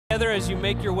Together as you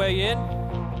make your way in,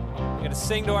 you're going to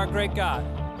sing to our great God.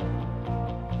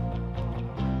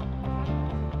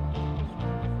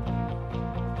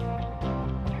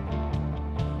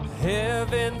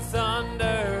 Heaven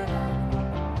thundered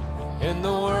and the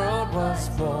world was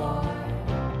born.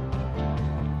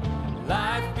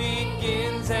 Life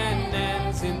begins and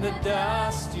ends in the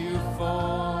dust you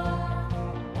form.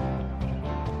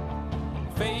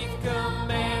 Faith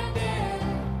commanded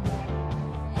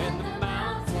and the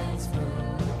mountains move.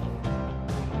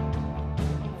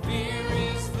 Fear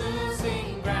is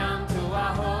losing ground to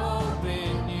our hope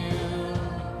in you.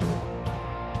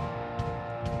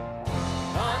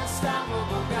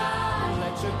 Unstoppable God,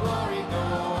 let your glory go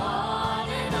on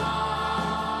and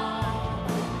on.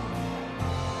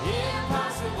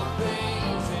 Impossible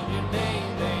things in your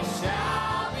name, they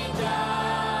shall be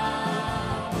done.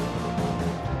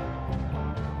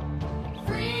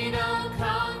 Freedom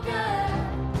conquered,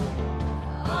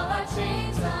 all our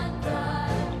chains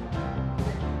undone.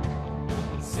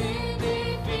 Sin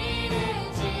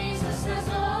defeated, Jesus has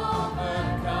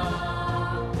overcome.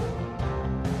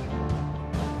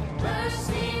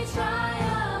 Mercy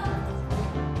triumphed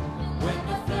when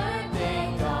the third day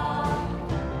dawned.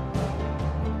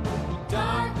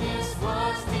 Darkness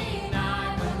was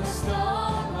denied when the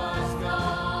storm was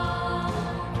gone.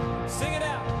 Sing it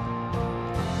out.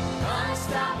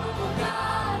 Unstoppable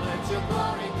God, let your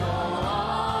glory go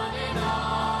on and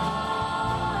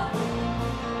on.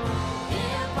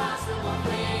 Impossible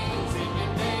things in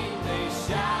your name, they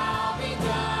shall be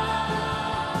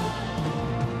done.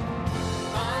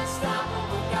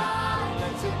 Unstoppable God,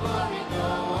 let your glory go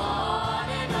on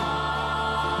and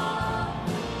on.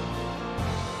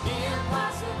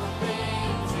 Impossible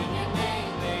things in your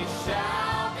name, they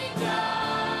shall be done.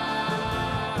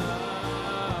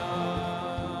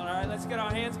 All right, let's get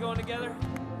our hands going together.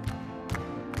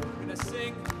 We're going to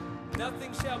sing,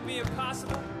 nothing shall be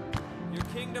impossible. Your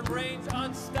kingdom reigns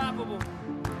unstoppable.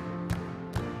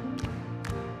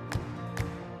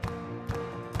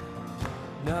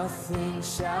 Nothing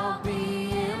shall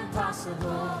be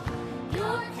impossible.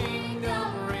 Your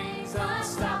kingdom reigns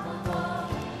unstoppable.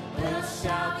 We'll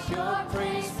shout your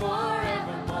praise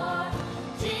forevermore.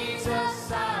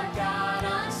 Jesus, our God,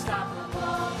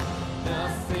 unstoppable.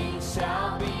 Nothing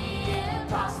shall be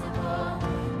impossible.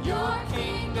 Your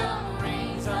kingdom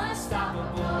reigns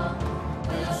unstoppable.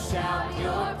 We'll shout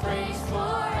your praise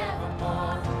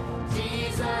forevermore.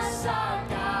 Jesus, our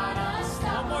God,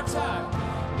 unstoppable. One more time.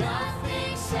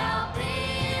 Nothing shall be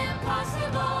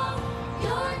impossible.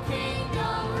 Your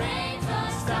kingdom reigns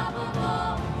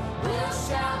unstoppable. We'll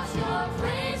shout your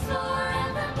praise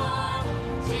forevermore.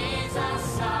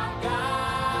 Jesus, our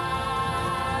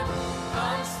God,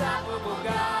 unstoppable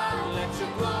God, let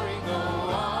your glory go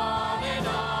on and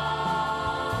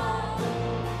on.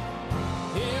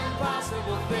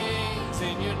 Impossible things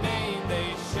in your name,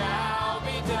 they shall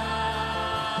be done.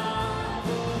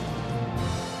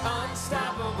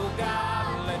 Unstoppable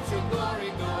God, let your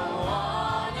glory go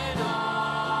on and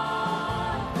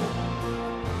on.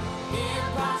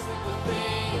 Impossible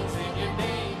things in your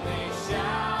name, they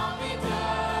shall be done.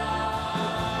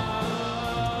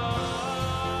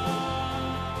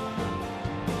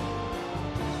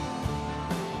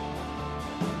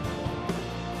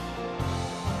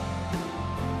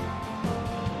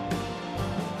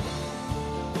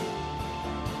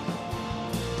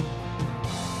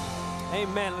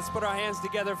 Amen. Let's put our hands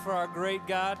together for our great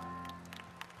God.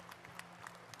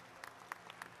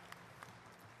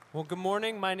 Well, good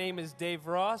morning. My name is Dave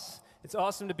Ross. It's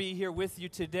awesome to be here with you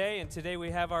today. And today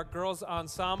we have our girls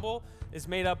ensemble. It's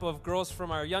made up of girls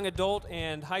from our young adult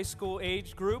and high school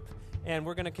age group. And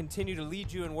we're going to continue to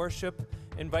lead you in worship.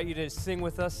 Invite you to sing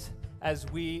with us as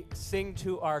we sing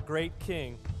to our great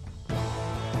King.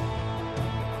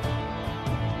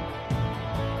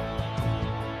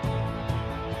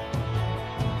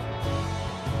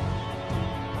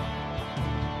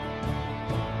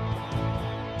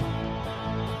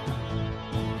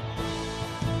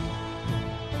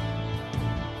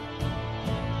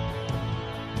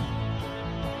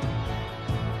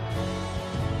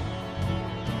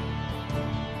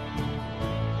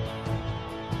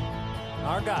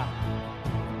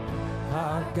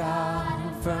 Our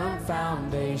God, firm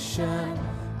foundation,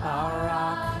 our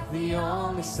rock, the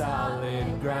only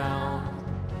solid ground.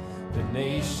 The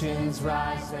nations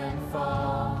rise and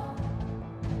fall.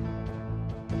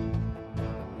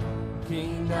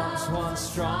 Kingdoms once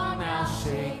strong, now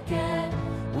shaken.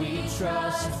 We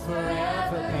trust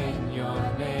forever in your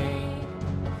name,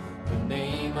 the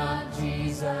name of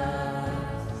Jesus.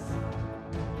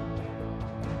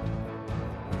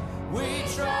 We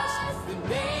trust the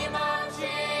name of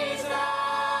Jesus.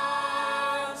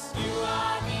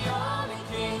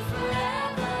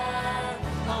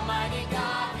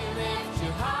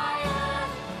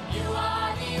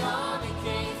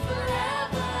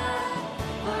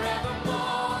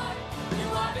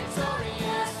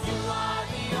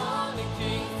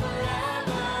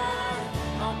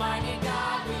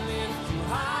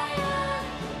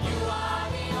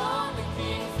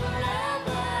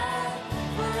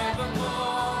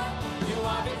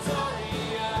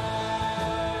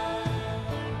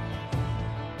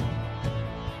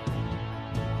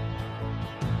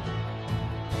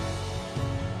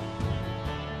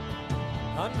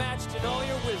 unmatched in all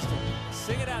your wisdom.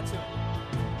 Sing it out to him.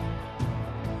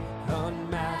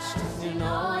 Unmatched in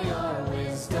all your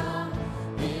wisdom,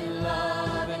 in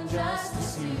love and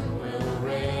justice you will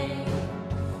reign,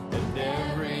 and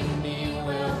every knee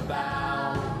will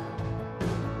bow.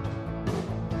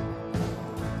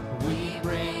 We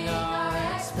bring our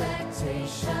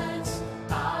expectations,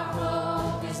 our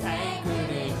hope is anchored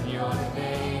in your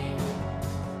name,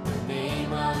 the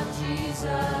name of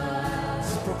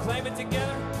Jesus. Proclaim it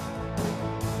together.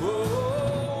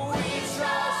 Oh, we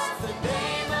trust the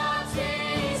name of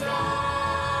Jesus.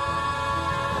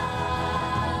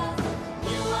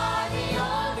 You are the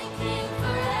only King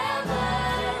forever.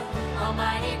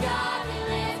 Almighty God, we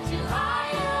lift you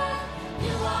higher.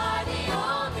 You are the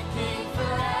only King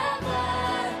forever,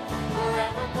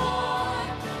 forevermore.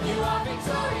 You are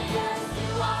victorious.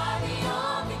 You are the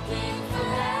only King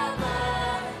forever.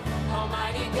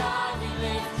 Almighty God, we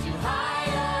lift you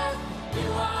higher. You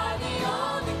are the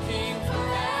only King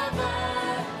forever,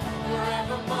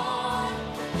 forevermore.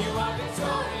 You are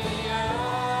victorious.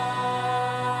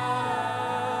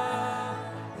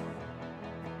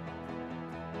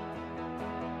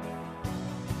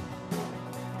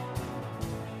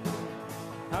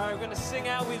 All right, we're going to sing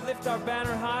out. We lift our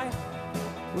banner high.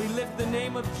 We lift the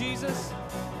name of Jesus.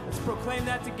 Let's proclaim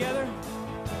that together.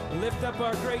 Lift up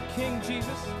our great King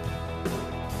Jesus.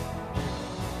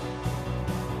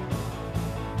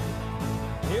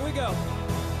 Here we go.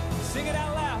 Sing it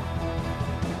out loud.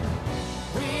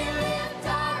 We lift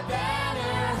our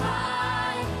banner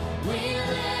high. We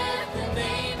lift the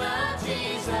name of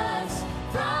Jesus.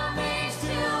 From age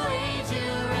to age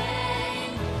you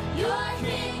reign. Your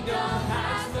kingdom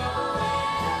has no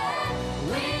end.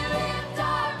 We lift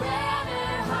our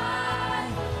banner high.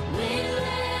 We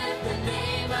lift the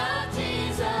name of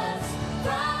Jesus.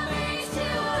 From age to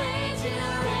age you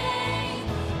reign.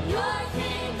 Your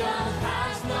kingdom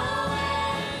has no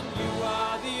end. You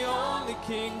are the only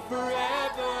King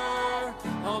forever.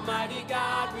 Almighty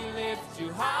God, we lift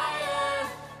you higher.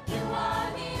 You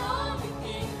are the only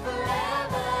King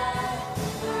forever,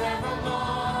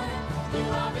 forevermore. You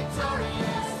are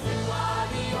victorious. You are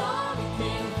the only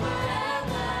King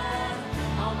forever.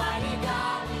 Almighty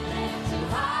God, we lift you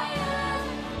higher.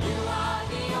 You are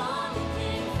the only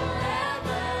King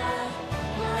forever,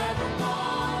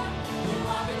 forevermore. You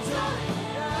are victorious.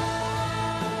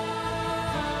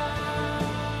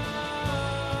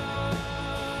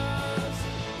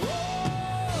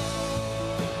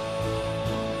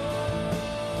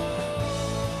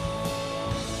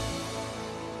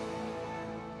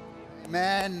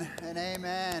 Amen and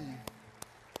amen.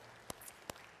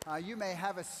 You may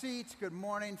have a seat. Good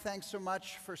morning. Thanks so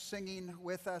much for singing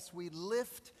with us. We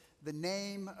lift the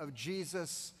name of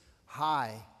Jesus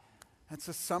high. That's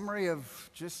a summary of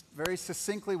just very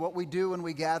succinctly what we do when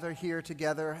we gather here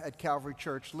together at Calvary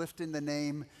Church, lifting the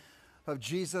name of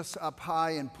Jesus up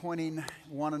high and pointing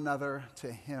one another to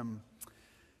Him.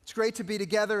 It's great to be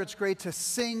together. It's great to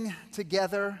sing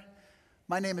together.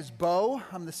 My name is Bo.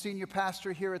 I'm the senior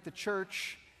pastor here at the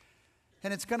church,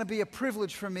 and it's going to be a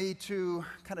privilege for me to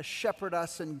kind of shepherd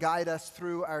us and guide us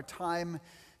through our time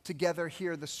together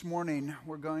here this morning.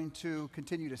 We're going to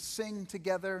continue to sing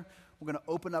together. We're going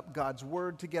to open up God's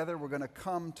Word together. We're going to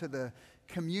come to the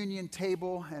communion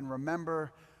table and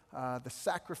remember the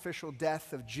sacrificial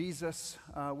death of Jesus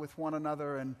with one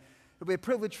another, and it'll be a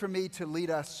privilege for me to lead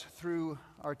us through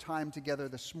our time together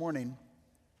this morning.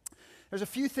 There's a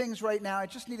few things right now. I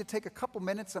just need to take a couple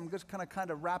minutes. I'm just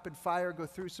kind of rapid fire go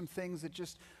through some things that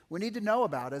just we need to know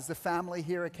about as the family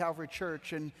here at Calvary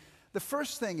Church. And the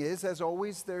first thing is, as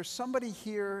always, there's somebody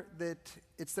here that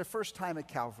it's their first time at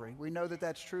Calvary. We know that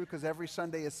that's true because every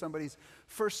Sunday is somebody's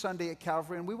first Sunday at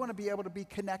Calvary, and we want to be able to be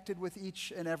connected with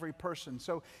each and every person.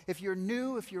 So if you're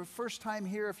new, if you're first time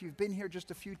here, if you've been here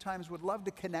just a few times, would love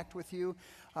to connect with you.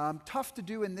 Tough to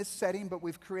do in this setting, but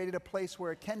we've created a place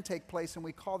where it can take place, and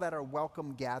we call that our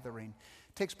welcome gathering.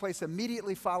 It takes place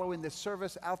immediately following this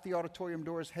service. Out the auditorium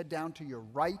doors, head down to your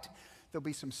right. There'll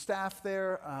be some staff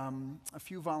there, a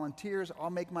few volunteers. I'll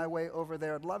make my way over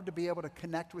there. I'd love to be able to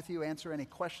connect with you, answer any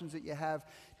questions that you have,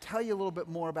 tell you a little bit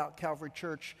more about Calvary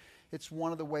Church. It's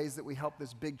one of the ways that we help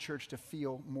this big church to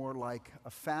feel more like a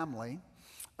family.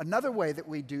 Another way that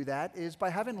we do that is by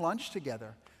having lunch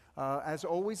together. As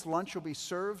always, lunch will be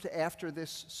served after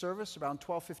this service, around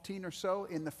 12:15 or so,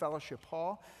 in the fellowship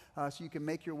hall. So you can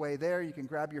make your way there. You can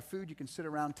grab your food. You can sit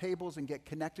around tables and get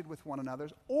connected with one another.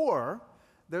 Or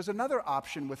there's another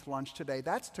option with lunch today.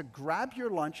 That's to grab your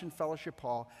lunch in fellowship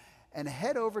hall and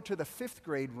head over to the 5th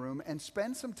grade room and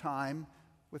spend some time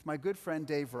with my good friend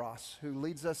Dave Ross, who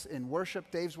leads us in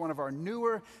worship. Dave's one of our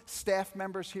newer staff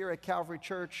members here at Calvary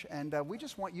Church, and we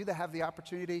just want you to have the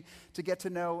opportunity to get to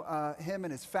know him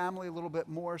and his family a little bit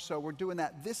more. So we're doing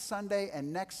that this Sunday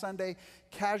and next Sunday,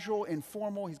 casual,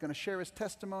 informal. He's going to share his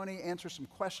testimony, answer some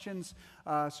questions,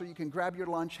 so you can grab your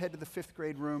lunch, head to the 5th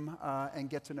grade room, and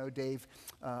get to know Dave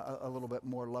a little bit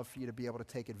more. Love for you to be able to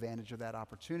take advantage of that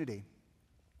opportunity.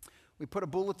 We put a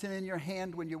bulletin in your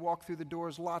hand when you walk through the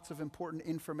doors, lots of important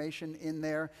information in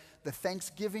there. The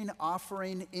Thanksgiving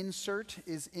offering insert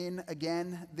is in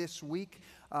again this week.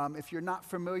 If you're not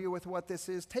familiar with what this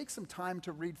is, take some time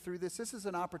to read through this. This is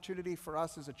an opportunity for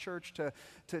us as a church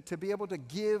to be able to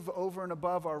give over and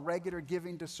above our regular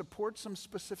giving to support some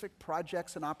specific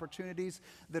projects and opportunities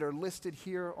that are listed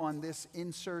here on this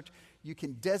insert. You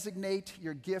can designate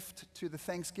your gift to the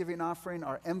Thanksgiving offering.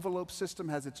 Our envelope system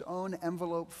has its own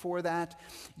envelope for that.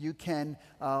 You can,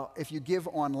 if you give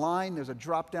online, there's a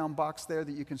drop-down box there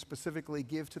that you can specifically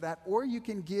give to that, or you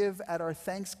can give at our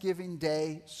Thanksgiving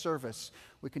Day service.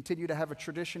 We continue to have a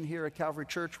tradition here at Calvary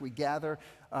Church. We gather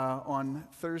on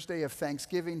Thursday of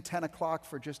Thanksgiving, 10 o'clock,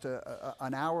 for just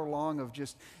an hour long of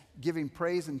just giving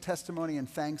praise and testimony and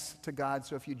thanks to God.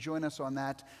 So if you join us on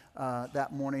that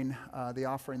that morning, the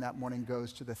offering that morning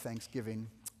goes to the Thanksgiving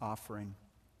offering.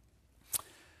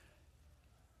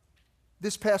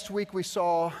 This past week we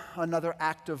saw another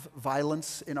act of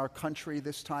violence in our country.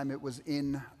 This time it was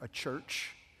in a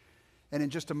church. And in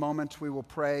just a moment we will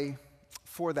pray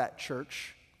for that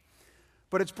church.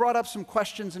 But it's brought up some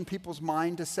questions in people's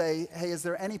mind to say, hey, is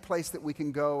there any place that we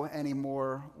can go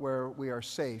anymore where we are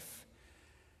safe?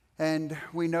 And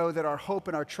we know that our hope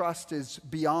and our trust is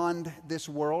beyond this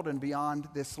world and beyond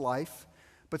this life.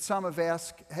 But some have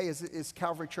asked, hey, is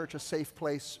Calvary Church a safe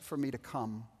place for me to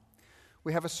come?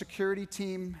 We have a security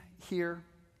team here.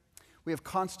 We have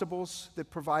constables that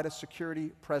provide a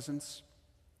security presence.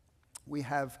 We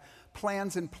have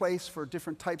plans in place for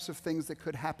different types of things that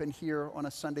could happen here on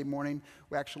a Sunday morning.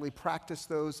 We actually practice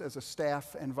those as a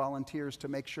staff and volunteers to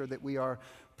make sure that we are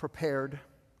prepared.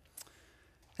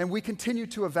 And we continue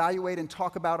to evaluate and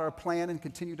talk about our plan and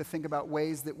continue to think about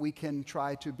ways that we can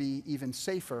try to be even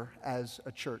safer as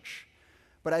a church.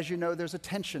 But as you know, there's a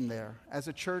tension there. As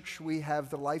a church, we have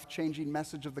the life-changing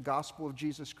message of the gospel of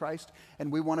Jesus Christ,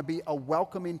 and we want to be a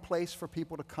welcoming place for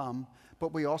people to come,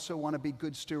 but we also want to be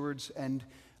good stewards and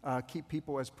keep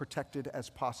people as protected as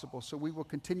possible. So we will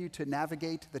continue to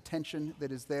navigate the tension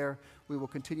that is there. We will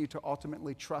continue to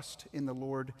ultimately trust in the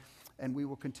Lord, and we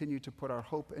will continue to put our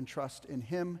hope and trust in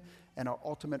Him, and our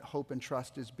ultimate hope and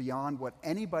trust is beyond what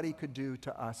anybody could do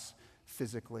to us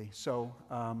physically. So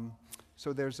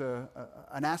there's an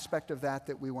aspect of that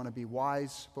we want to be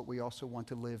wise, but we also want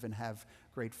to live and have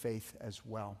great faith as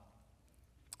well.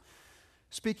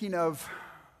 Speaking of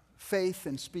faith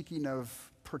and speaking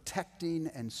of protecting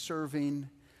and serving,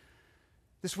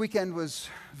 this weekend was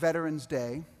Veterans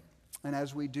Day. And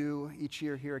as we do each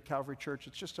year here at Calvary Church,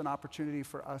 it's just an opportunity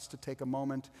for us to take a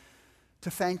moment to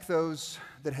thank those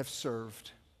that have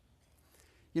served.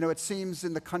 You know, it seems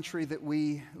in the country that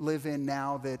we live in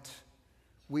now that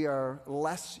we are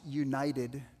less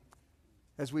united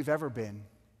as we've ever been.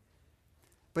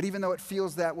 But even though it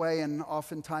feels that way, and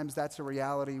oftentimes that's a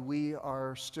reality, we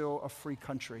are still a free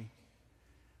country.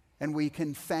 And we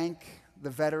can thank the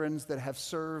veterans that have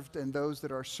served and those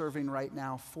that are serving right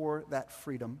now for that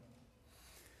freedom.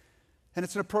 And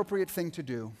it's an appropriate thing to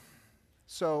do.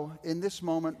 So in this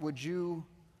moment, would you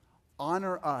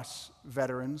honor us,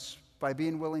 veterans, by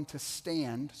being willing to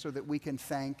stand so that we can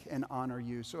thank and honor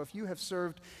you? So if you have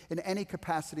served in any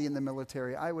capacity in the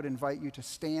military, I would invite you to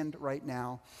stand right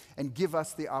now and give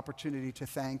us the opportunity to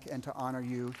thank and to honor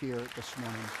you here this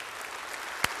morning.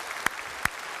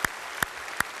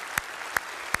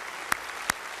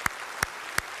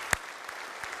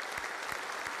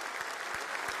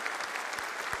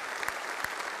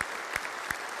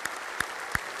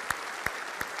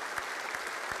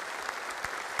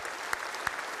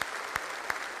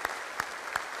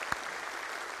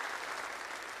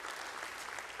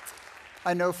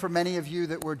 I know for many of you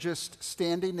that were just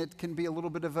standing, it can be a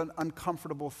little bit of an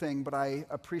uncomfortable thing, but I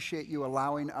appreciate you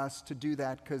allowing us to do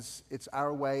that because it's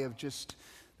our way of just,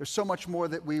 there's so much more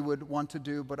that we would want to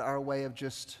do, but our way of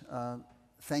just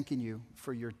thanking you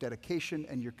for your dedication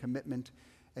and your commitment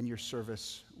and your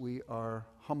service. We are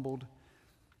humbled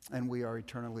and we are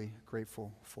eternally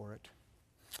grateful for it.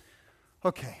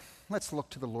 Okay, let's look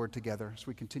to the Lord together as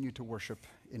we continue to worship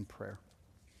in prayer.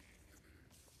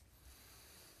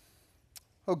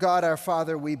 Oh God, our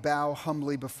Father, we bow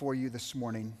humbly before you this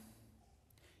morning.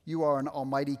 You are an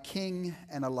almighty King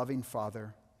and a loving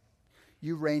Father.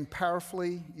 You reign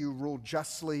powerfully, you rule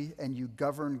justly, and you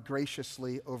govern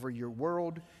graciously over your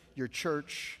world, your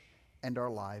church, and our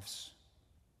lives.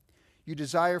 You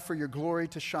desire for your glory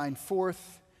to shine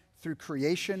forth through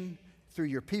creation, through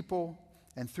your people,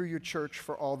 and through your church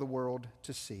for all the world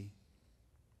to see.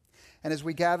 And as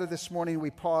we gather this morning,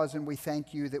 we pause and we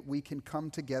thank you that we can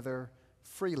come together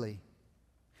freely.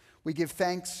 We give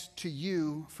thanks to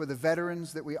you for the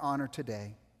veterans that we honor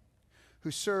today,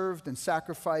 who served and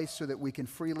sacrificed so that we can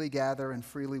freely gather and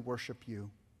freely worship you.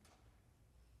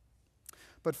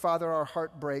 But Father, our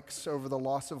heart breaks over the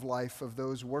loss of life of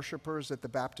those worshipers at the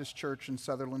Baptist Church in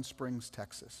Sutherland Springs,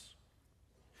 Texas.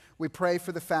 We pray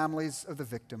for the families of the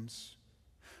victims,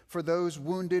 for those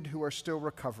wounded who are still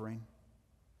recovering.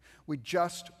 We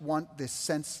just want this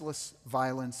senseless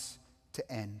violence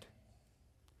to end.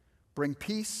 Bring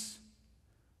peace,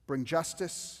 bring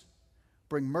justice,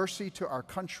 bring mercy to our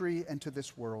country and to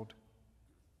this world.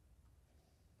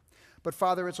 But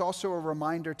Father, it's also a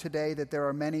reminder today that there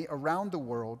are many around the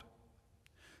world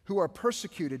who are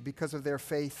persecuted because of their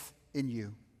faith in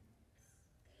you.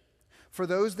 For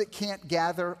those that can't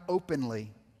gather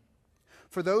openly,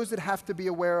 for those that have to be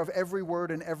aware of every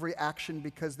word and every action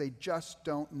because they just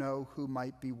don't know who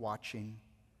might be watching,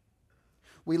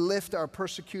 we lift our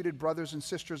persecuted brothers and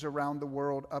sisters around the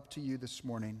world up to you this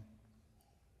morning.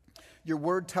 Your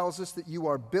word tells us that you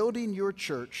are building your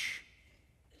church,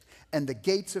 and the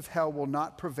gates of hell will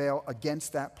not prevail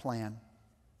against that plan.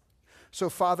 So,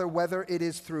 Father, whether it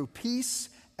is through peace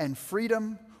and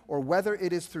freedom or whether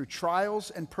it is through trials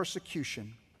and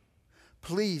persecution,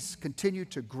 please continue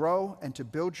to grow and to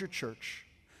build your church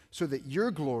so that your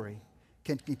glory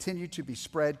can continue to be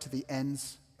spread to the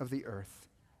ends of the earth.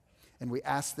 And we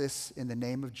ask this in the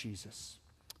name of Jesus.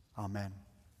 Amen.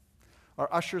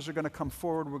 Our ushers are going to come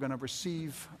forward. We're going to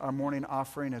receive our morning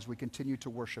offering as we continue to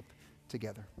worship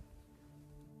together.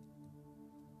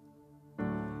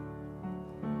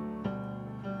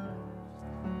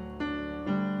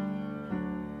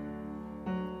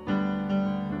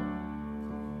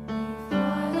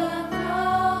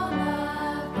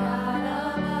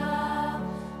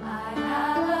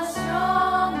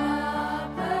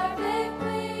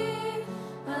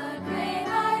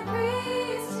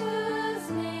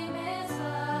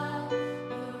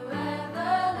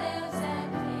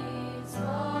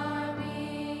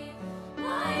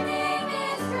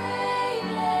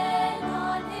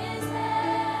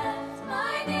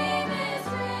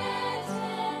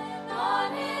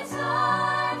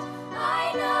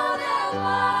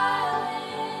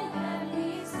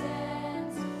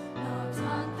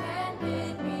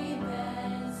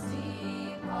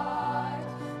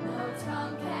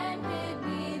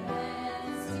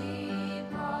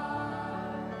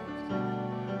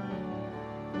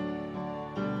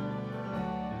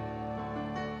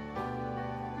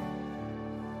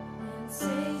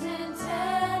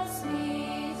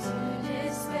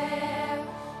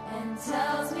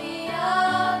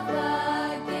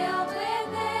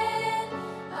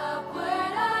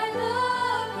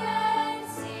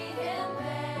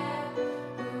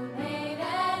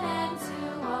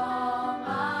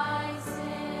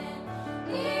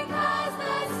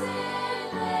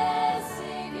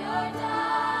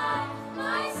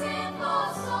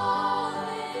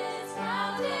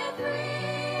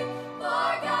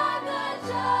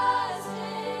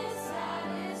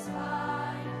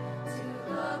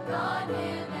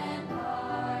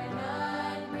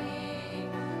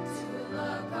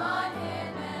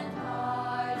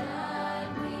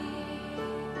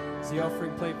 As the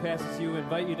offering plate passes you, I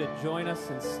invite you to join us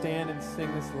and stand and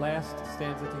sing this last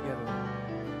stanza together.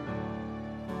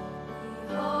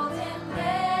 Behold him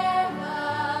there,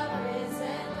 the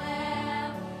risen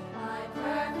Lamb, my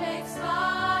perfect,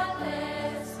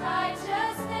 spotless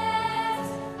righteousness,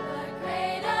 the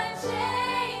great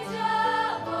unchangeable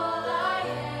I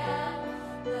am,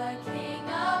 the King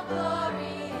of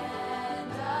glory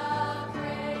and of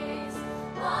grace,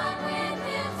 one with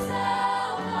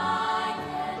himself I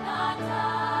cannot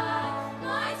die,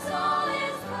 my soul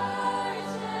is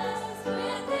purchased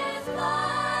with his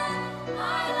blood.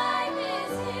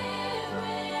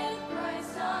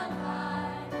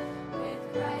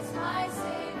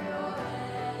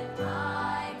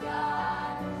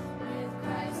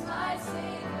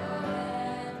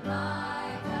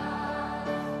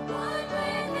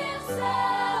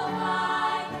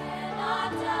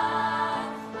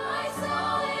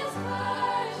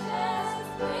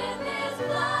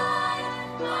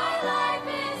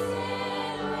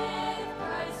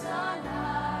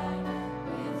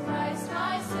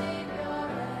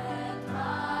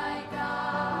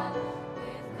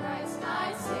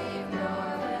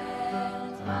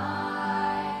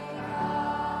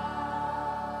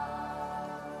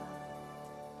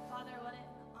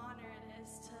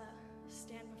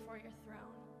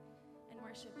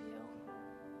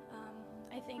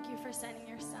 thank you for sending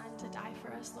your son to die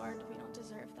for us, Lord. We don't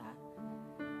deserve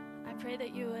that. I pray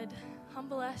that you would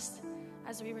humble us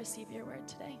as we receive your word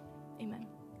today. Amen.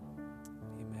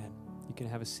 Amen. You can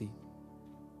have a seat.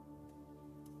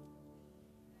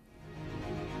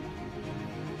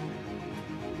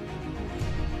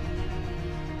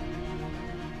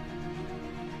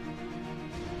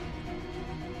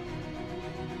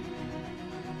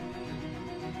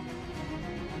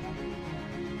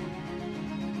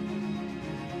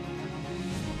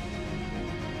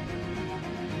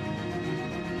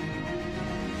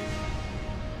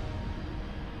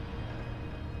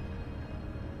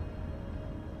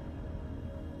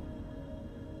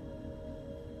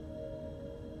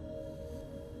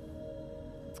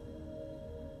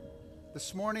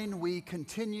 This morning we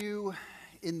continue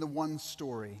in the one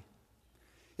story.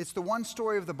 It's the one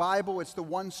story of the Bible. It's the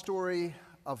one story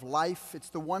of life. It's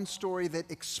the one story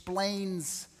that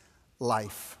explains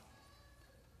life.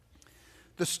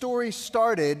 The story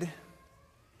started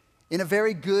in a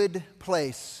very good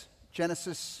place.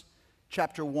 Genesis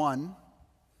chapter 1.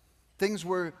 Things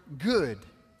were good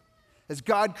as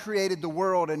God created the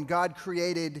world and God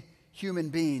created human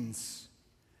beings.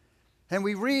 And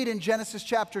we read in Genesis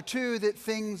chapter 2 that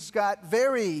things got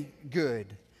very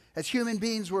good as human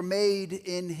beings were made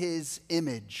in his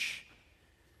image.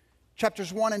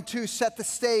 Chapters 1 and 2 set the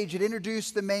stage. It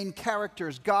introduced the main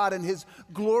characters, God and his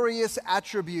glorious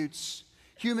attributes,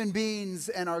 human beings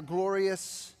and our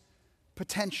glorious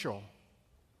potential.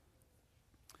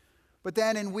 But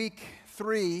then in week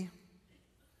 3,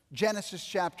 Genesis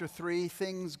chapter 3,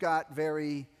 things got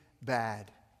very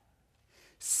bad.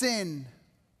 Sin,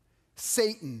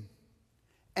 Satan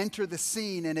enter the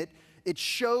scene, and it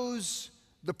shows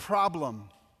the problem.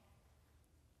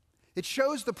 It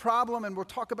shows the problem, and we'll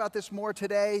talk about this more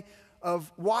today,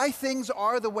 of why things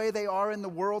are the way they are in the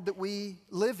world that we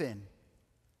live in.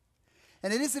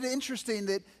 And it isn't interesting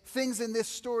that things in this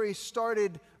story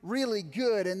started really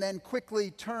good and then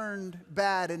quickly turned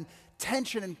bad, and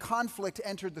tension and conflict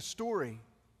entered the story.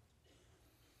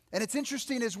 And it's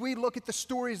interesting as we look at the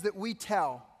stories that we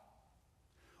tell,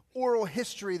 oral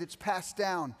history that's passed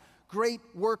down, great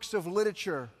works of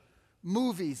literature,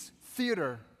 movies,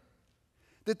 theater,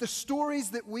 that the stories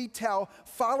that we tell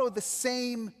follow the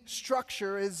same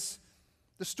structure as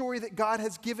the story that God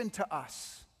has given to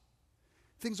us.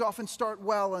 Things often start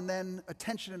well, and then a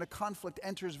tension and a conflict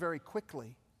enters very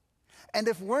quickly. And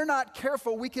if we're not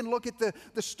careful, we can look at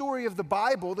the story of the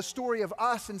Bible, the story of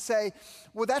us, and say,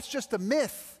 well, that's just a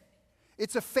myth.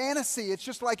 It's a fantasy. It's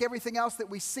just like everything else that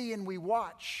we see and we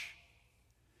watch.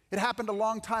 It happened a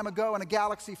long time ago in a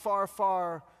galaxy far,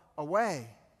 far away.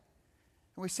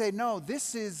 And we say, no,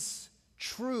 this is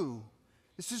true.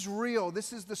 This is real.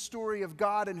 This is the story of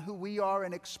God and who we are,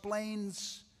 and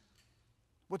explains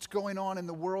what's going on in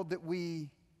the world that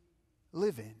we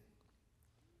live in.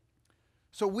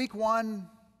 So week 1,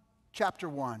 chapter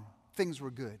 1, things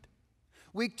were good.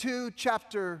 Week 2,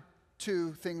 chapter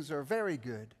 2, things are very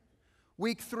good.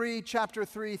 Week 3, chapter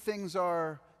 3, things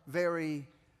are very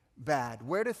bad.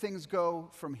 Where do things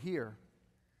go from here?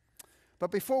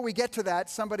 But before we get to that,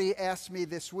 somebody asked me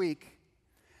this week,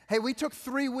 hey, we took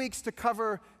 3 weeks to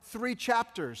cover 3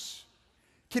 chapters.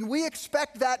 Can we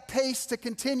expect that pace to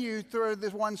continue through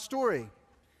this one story?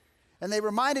 And they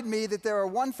reminded me that there are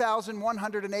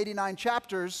 1,189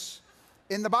 chapters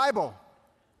in the Bible.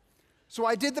 So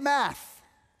I did the math.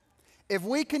 If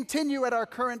we continue at our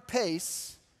current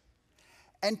pace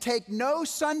and take no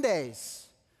Sundays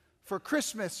for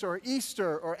Christmas or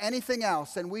Easter or anything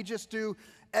else, and we just do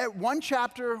one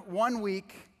chapter, 1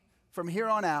 week from here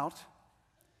on out,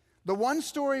 the one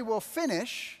story will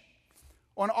finish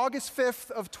on August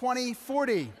 5th of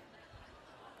 2040.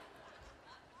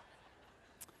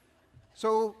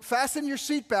 So fasten your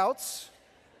seatbelts.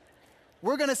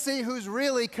 We're going to see who's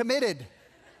really committed.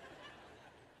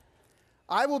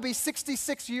 I will be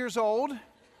 66 years old,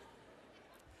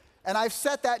 and I've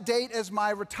set that date as my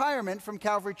retirement from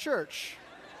Calvary Church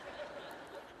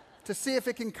to see if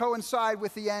it can coincide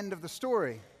with the end of the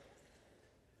story.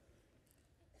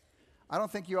 I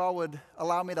don't think you all would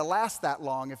allow me to last that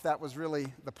long if that was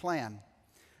really the plan.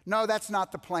 No, that's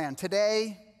not the plan.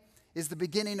 Today is the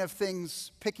beginning of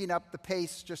things picking up the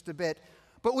pace just a bit.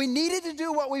 But we needed to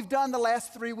do what we've done the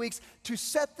last 3 weeks to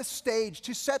set the stage,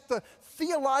 to set the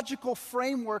theological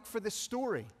framework for this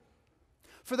story.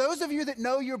 For those of you that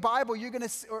know your Bible, you're going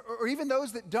to, or even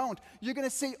those that don't, you're going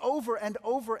to see over and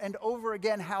over and over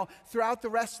again how throughout the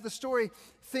rest of the story,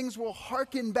 things will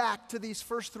hearken back to these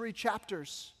first 3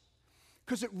 chapters,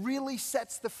 because it really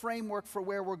sets the framework for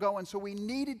where we're going. So we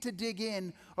needed to dig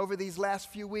in over these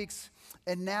last few weeks,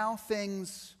 and now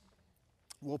things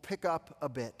we'll pick up a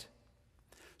bit.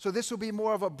 So this will be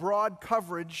more of a broad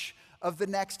coverage of the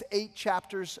next 8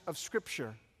 chapters of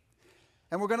Scripture.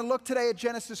 And we're going to look today at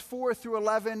Genesis 4 through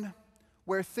 11,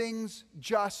 where things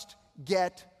just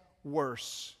get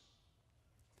worse.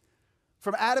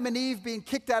 From Adam and Eve being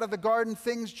kicked out of the garden,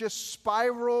 things just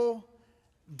spiral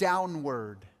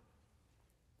downward.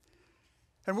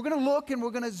 And we're going to look and we're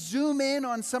going to zoom in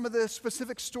on some of the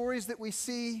specific stories that we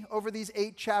see over these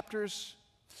 8 chapters.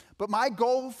 But my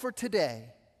goal for today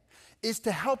is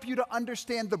to help you to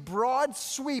understand the broad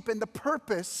sweep and the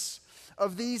purpose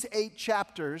of these 8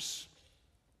 chapters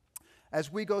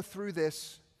as we go through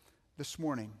this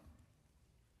morning.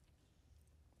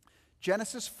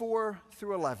 Genesis 4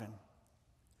 through 11.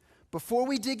 Before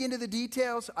we dig into the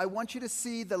details, I want you to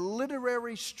see the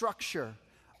literary structure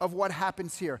of what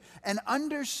happens here and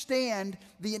understand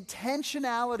the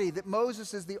intentionality that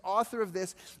Moses, as the author of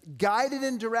this, guided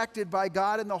and directed by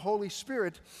God and the Holy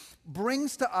Spirit,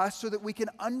 brings to us so that we can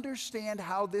understand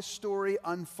how this story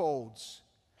unfolds.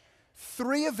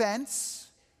 3 events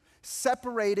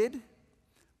separated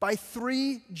by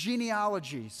 3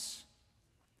 genealogies.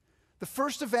 The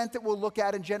first event that we'll look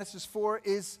at in Genesis 4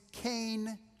 is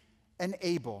Cain and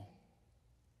Abel.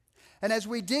 And as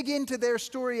we dig into their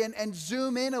story and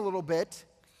zoom in a little bit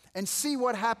and see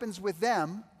what happens with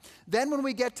them, then when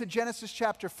we get to Genesis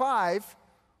chapter 5,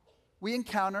 we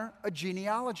encounter a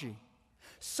genealogy.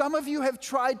 Some of you have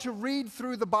tried to read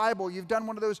through the Bible. You've done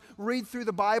one of those read through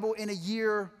the Bible in a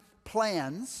year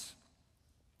plans.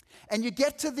 And you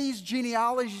get to these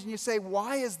genealogies and you say,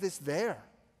 why is this there?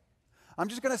 I'm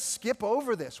just going to skip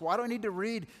over this. Why do I need to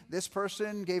read this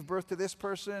person gave birth to this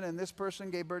person, and this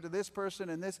person gave birth to this person,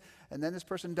 and then this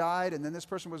person died, and then this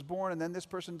person was born, and then this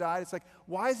person died? It's like,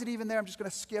 why is it even there? I'm just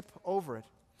going to skip over it.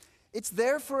 It's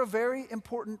there for a very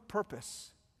important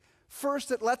purpose. First,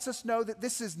 it lets us know that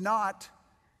this is not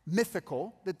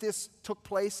mythical, that this took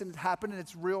place and it happened and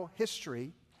it's real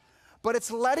history, but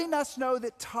it's letting us know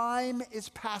that time is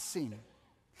passing.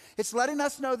 It's letting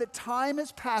us know that time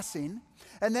is passing,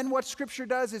 and then what Scripture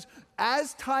does is,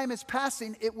 as time is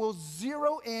passing, it will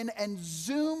zero in and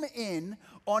zoom in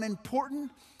on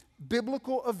important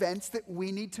biblical events that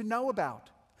we need to know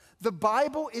about. The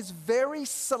Bible is very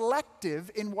selective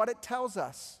in what it tells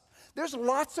us. There's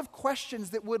lots of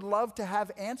questions that we'd love to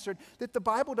have answered that the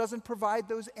Bible doesn't provide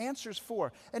those answers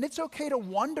for. And it's okay to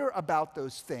wonder about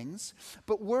those things,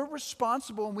 but we're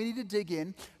responsible and we need to dig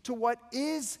in to what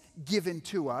is given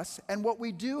to us and what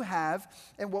we do have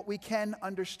and what we can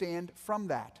understand from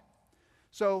that.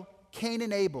 So Cain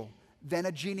and Abel, then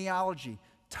a genealogy.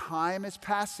 Time is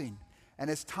passing. And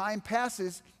as time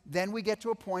passes, then we get to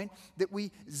a point that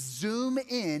we zoom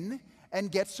in and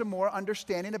get some more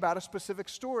understanding about a specific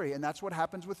story. And that's what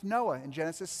happens with Noah in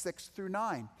Genesis 6 through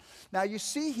 9. Now you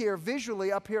see here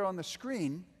visually up here on the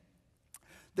screen,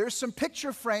 there's some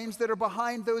picture frames that are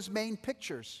behind those main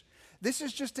pictures. This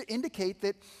is just to indicate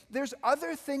that there's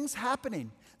other things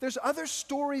happening. There's other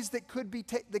stories that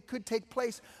could take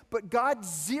place, but God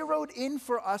zeroed in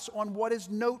for us on what is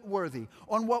noteworthy,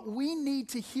 on what we need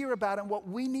to hear about and what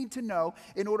we need to know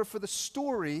in order for the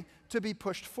story to be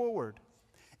pushed forward.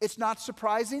 It's not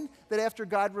surprising that after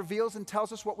God reveals and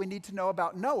tells us what we need to know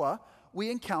about Noah,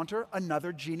 we encounter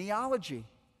another genealogy.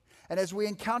 And as we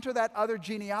encounter that other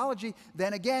genealogy,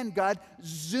 then again, God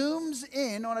zooms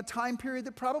in on a time period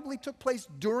that probably took place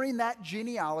during that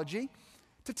genealogy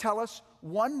to tell us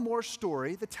one more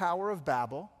story, the Tower of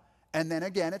Babel. And then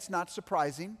again, it's not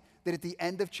surprising that at the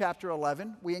end of chapter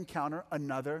 11, we encounter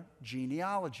another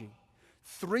genealogy.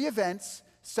 3 events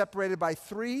separated by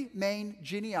 3 main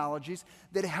genealogies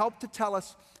that help to tell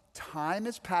us time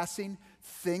is passing,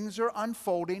 things are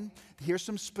unfolding. Here's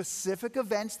some specific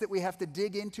events that we have to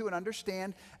dig into and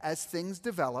understand as things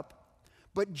develop.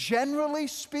 But generally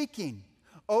speaking,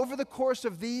 over the course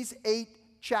of these 8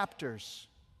 chapters,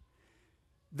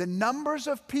 the numbers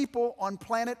of people on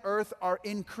planet Earth are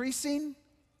increasing,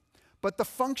 but the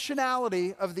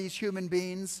functionality of these human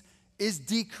beings is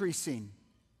decreasing.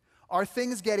 Are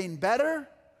things getting better?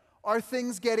 Are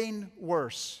things getting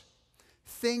worse?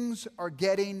 Things are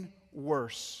getting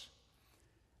worse.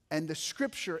 And the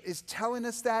Scripture is telling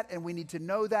us that, and we need to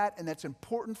know that, and that's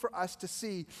important for us to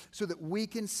see so that we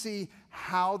can see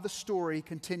how the story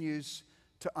continues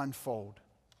to unfold.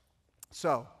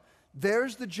 So,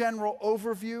 there's the general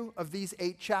overview of these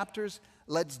 8 chapters.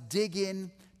 Let's dig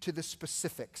in to the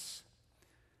specifics.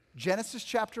 Genesis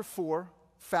chapter 4,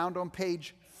 found on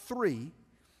page 3,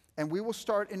 and we will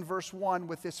start in verse 1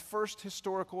 with this first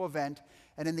historical event.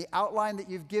 And in the outline that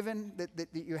you've given, that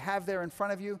you have there in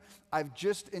front of you, I've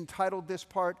just entitled this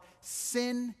part,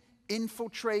 Sin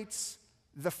Infiltrates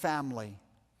the Family.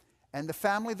 And the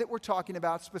family that we're talking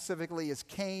about specifically is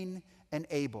Cain and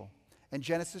Abel. And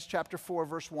Genesis chapter 4,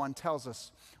 verse 1 tells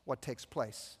us what takes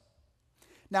place.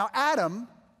 Now Adam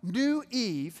knew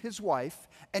Eve, his wife,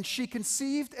 and she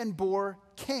conceived and bore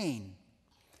Cain.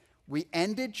 We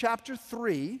ended chapter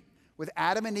 3 with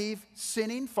Adam and Eve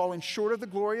sinning, falling short of the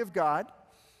glory of God.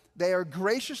 They are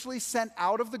graciously sent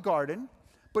out of the garden,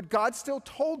 but God still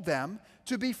told them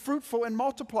to be fruitful and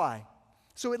multiply.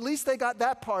 So at least they got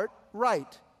that part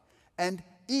right. And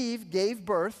Eve gave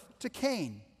birth to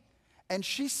Cain. And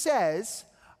she says,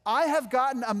 I have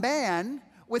gotten a man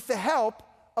with the help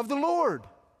of the Lord.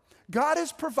 God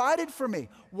has provided for me.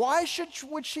 Why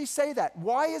would she say that?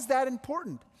 Why is that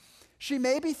important? She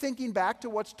may be thinking back to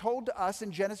what's told to us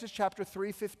in Genesis chapter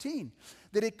 3:15,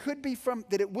 that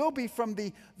it will be from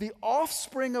the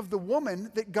offspring of the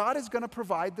woman that God is going to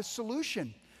provide the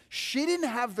solution. She didn't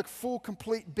have the full,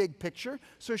 complete, big picture,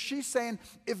 so she's saying,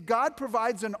 if God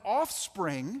provides an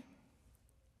offspring,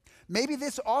 maybe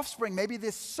this offspring, maybe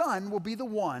this son will be the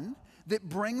one that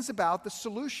brings about the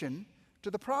solution to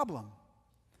the problem.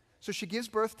 So she gives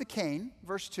birth to Cain,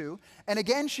 verse 2, and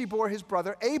again she bore his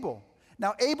brother Abel.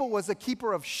 Now Abel was a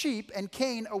keeper of sheep and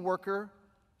Cain a worker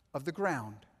of the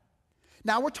ground.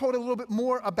 Now we're told a little bit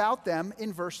more about them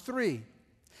in verse 3.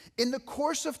 In the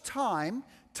course of time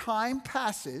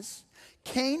passes,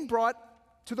 Cain brought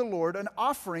to the Lord an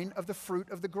offering of the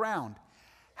fruit of the ground.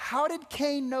 How did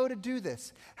Cain know to do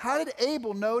this? How did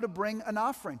Abel know to bring an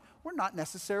offering? We're not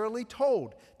necessarily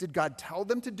told. Did God tell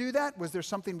them to do that? Was there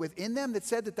something within them that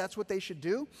said that that's what they should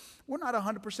do? We're not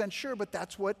 100% sure, but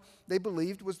that's what they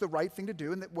believed was the right thing to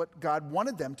do and that what God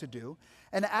wanted them to do.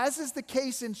 And as is the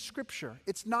case in Scripture,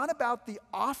 it's not about the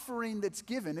offering that's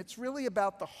given. It's really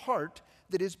about the heart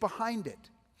that is behind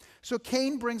it. So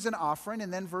Cain brings an offering,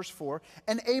 and then verse 4,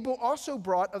 and Abel also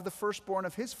brought of the firstborn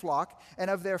of his flock and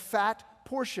of their fat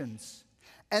portions.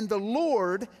 And the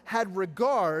Lord had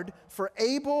regard for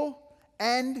Abel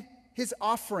and his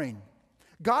offering.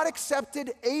 God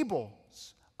accepted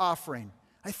Abel's offering.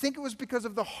 I think it was because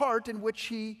of the heart in which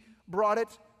he brought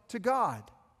it to God.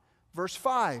 Verse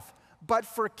 5, but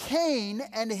for Cain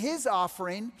and his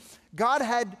offering, God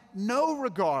had no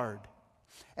regard.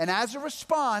 And as a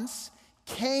response,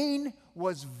 Cain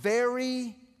was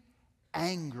very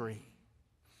angry,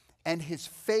 and his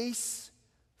face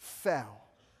fell.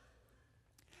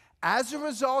 As a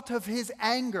result of his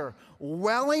anger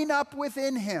welling up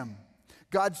within him,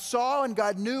 God saw and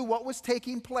God knew what was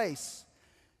taking place.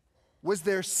 Was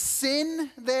there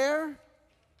sin there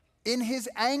in his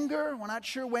anger? We're not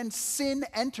sure when sin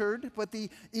entered, but the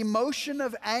emotion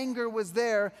of anger was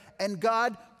there, and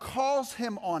God calls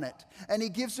him on it. And he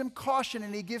gives him caution,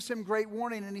 and he gives him great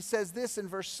warning, and he says this in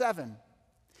verse 7.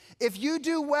 If you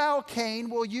do well, Cain,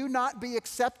 will you not be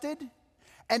accepted?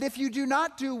 And if you do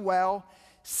not do well,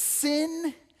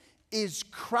 sin is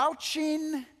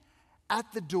crouching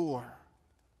at the door.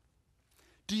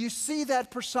 Do you see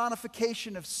that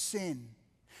personification of sin?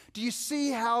 Do you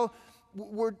see how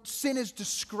sin is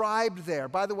described there?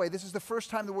 By the way, this is the first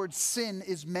time the word sin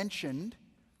is mentioned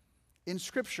in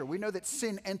Scripture. We know that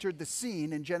sin entered the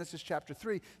scene in Genesis chapter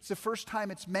 3. It's the first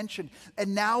time it's mentioned.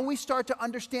 And now we start to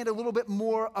understand a little bit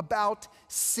more about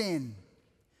sin.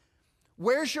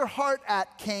 Where's your heart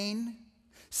at, Cain?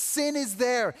 Sin is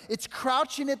there. It's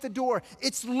crouching at the door.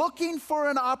 It's looking for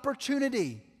an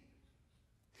opportunity.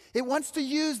 It wants to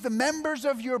use the members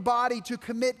of your body to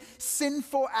commit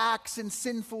sinful acts and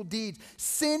sinful deeds.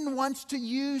 Sin wants to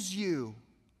use you.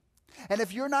 And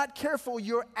if you're not careful,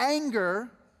 your anger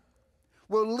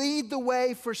will lead the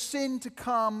way for sin to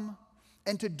come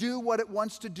and to do what it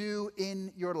wants to do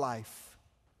in your life.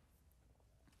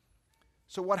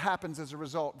 So what happens as a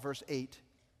result? Verse 8.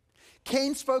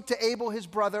 Cain spoke to Abel his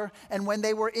brother, and when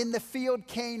they were in the field,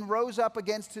 Cain rose up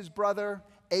against his brother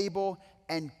Abel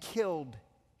and killed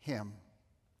him.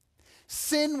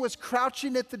 Sin was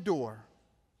crouching at the door,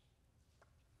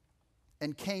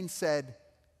 and Cain said,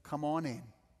 come on in.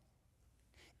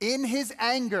 In his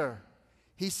anger,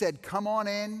 he said, come on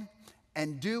in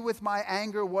and do with my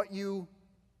anger what you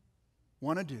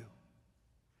want to do.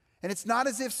 And it's not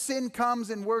as if sin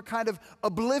comes and we're kind of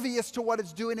oblivious to what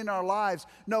it's doing in our lives.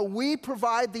 No, we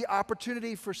provide the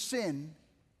opportunity for sin.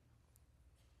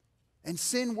 And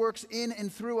sin works in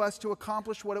and through us to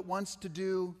accomplish what it wants to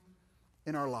do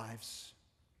in our lives.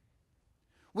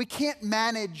 We can't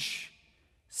manage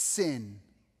sin.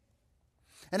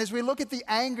 And as we look at the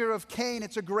anger of Cain,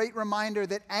 it's a great reminder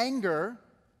that anger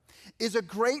is a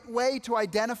great way to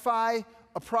identify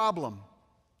a problem,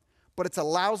 but it's a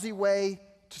lousy way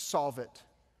to solve it.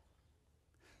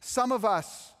 Some of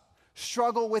us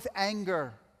struggle with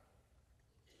anger.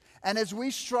 And as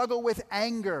we struggle with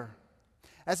anger,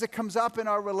 as it comes up in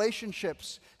our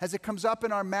relationships, as it comes up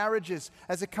in our marriages,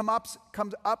 as it comes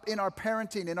up in our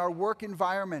parenting, in our work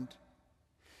environment,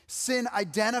 sin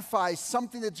identifies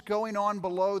something that's going on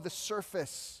below the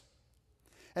surface.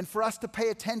 And for us to pay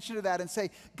attention to that and say,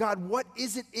 God, what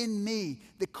is it in me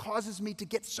that causes me to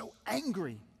get so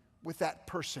angry with that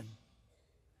person?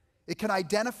 It can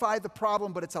identify the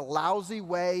problem, but it's a lousy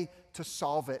way to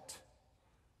solve it.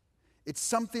 It's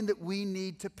something that we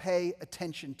need to pay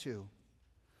attention to.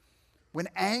 When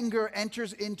anger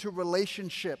enters into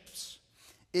relationships,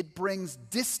 it brings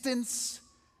distance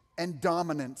and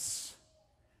dominance,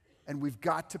 and we've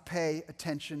got to pay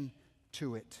attention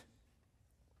to it.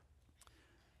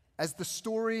 As the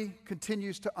story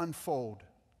continues to unfold,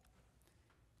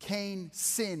 Cain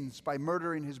sins by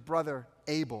murdering his brother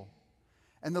Abel.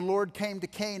 And the Lord came to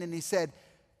Cain and he said,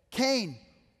 Cain,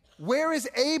 where is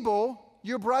Abel,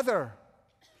 your brother?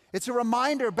 It's a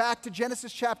reminder back to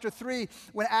Genesis chapter 3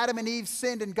 when Adam and Eve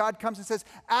sinned and God comes and says,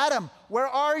 Adam, where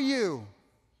are you?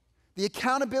 The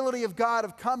accountability of God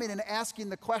of coming and asking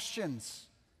the questions.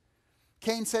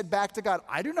 Cain said back to God,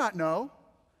 I do not know.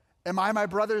 Am I my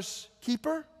brother's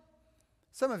keeper?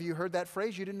 Some of you heard that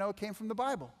phrase. You didn't know it came from the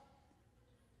Bible.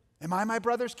 Am I my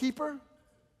brother's keeper?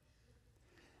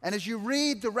 And as you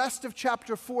read the rest of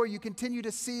chapter 4, you continue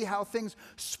to see how things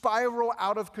spiral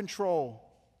out of control.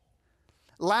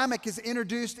 Lamech is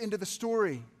introduced into the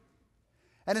story.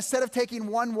 And instead of taking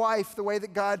one wife the way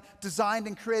that God designed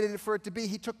and created it for it to be,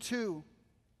 he took two.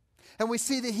 And we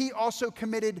see that he also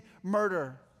committed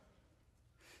murder.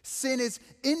 Sin is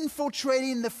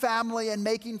infiltrating the family and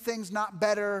making things not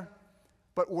better,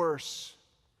 but worse.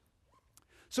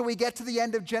 So we get to the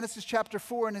end of Genesis chapter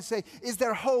 4 and say, is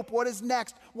there hope? What is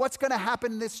next? What's going to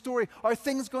happen in this story? Are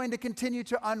things going to continue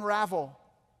to unravel?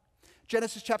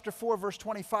 Genesis chapter 4, verse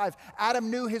 25.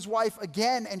 Adam knew his wife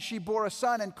again, and she bore a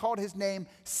son and called his name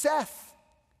Seth.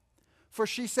 For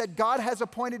she said, God has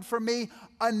appointed for me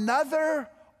another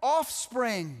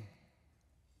offspring.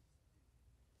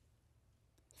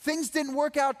 Things didn't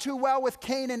work out too well with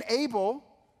Cain and Abel.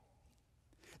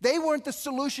 They weren't the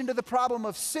solution to the problem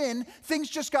of sin.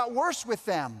 Things just got worse with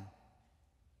them.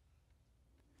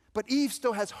 But Eve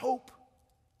still has hope.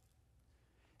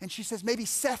 And she says, maybe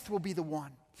Seth will be the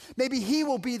one. Maybe he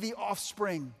will be the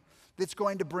offspring that's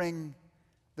going to bring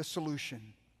the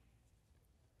solution.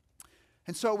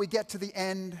 And so we get to the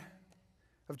end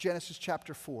of Genesis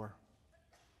chapter 4.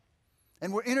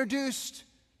 And we're introduced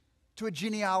to a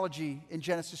genealogy in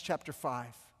Genesis chapter 5.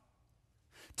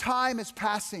 Time is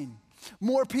passing.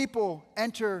 More people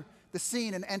enter the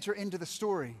scene and enter into the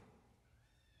story.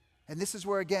 And this is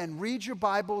where, again, read your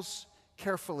Bibles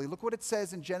carefully. Look what it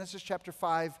says in Genesis chapter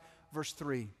 5, verse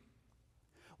 3.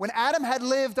 When Adam had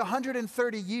lived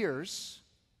 130 years,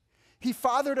 he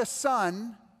fathered a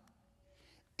son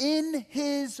in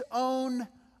his own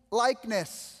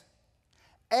likeness,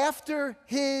 after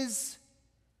his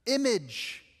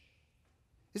image.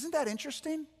 Isn't that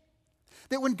interesting?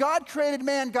 That when God created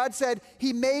man, God said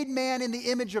he made man in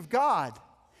the image of God.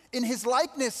 In his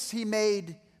likeness, he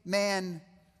made man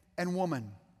and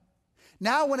woman.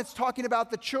 Now, when it's talking about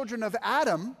the children of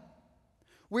Adam,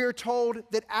 we are told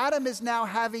that Adam is now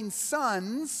having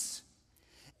sons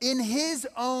in his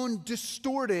own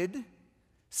distorted,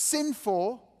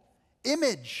 sinful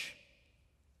image.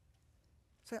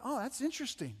 Say, oh, that's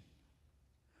interesting.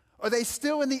 Are they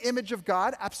still in the image of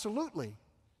God? Absolutely.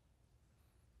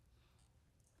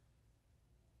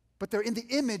 But they're in the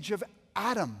image of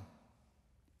Adam.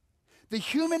 The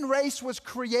human race was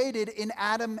created in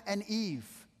Adam and Eve.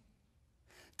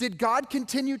 Did God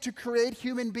continue to create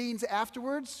human beings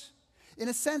afterwards? In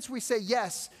a sense, we say,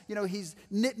 yes, he's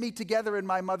knit me together in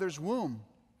my mother's womb.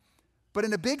 But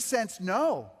in a big sense,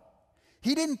 no.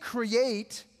 He didn't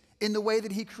create in the way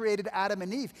that he created Adam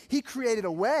and Eve. He created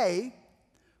a way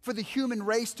for the human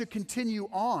race to continue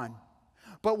on.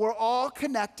 But we're all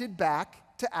connected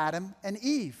back to Adam and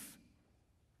Eve.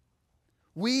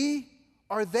 We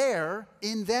are there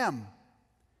in them.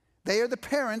 They are the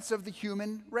parents of the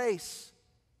human race.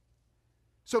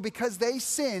 So because they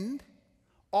sinned,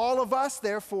 all of us,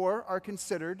 therefore, are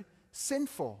considered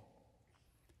sinful.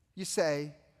 You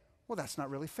say, well, that's not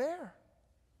really fair.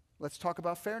 Let's talk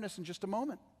about fairness in just a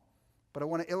moment. But I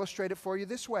want to illustrate it for you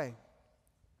this way.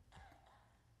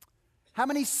 How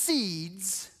many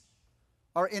seeds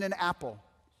are in an apple?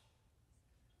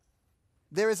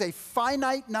 There is a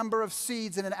finite number of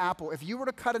seeds in an apple. If you were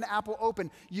to cut an apple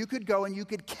open, you could go and you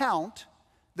could count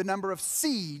the number of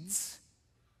seeds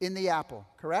in the apple,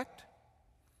 correct?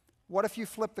 What if you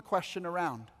flip the question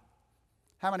around?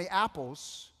 How many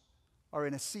apples are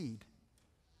in a seed?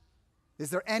 Is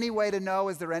there any way to know?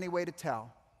 Is there any way to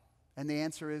tell? And the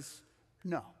answer is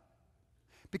no.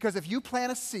 Because if you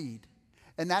plant a seed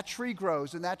and that tree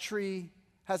grows and that tree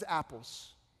has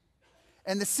apples,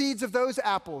 and the seeds of those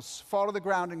apples fall to the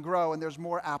ground and grow and there's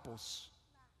more apples,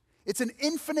 it's an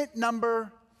infinite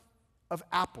number of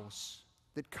apples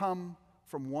that come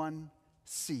from one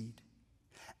seed.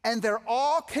 And they're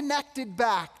all connected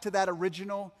back to that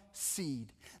original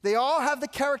seed. They all have the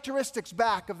characteristics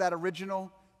back of that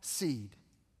original seed.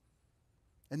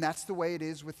 And that's the way it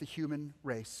is with the human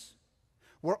race.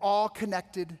 We're all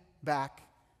connected back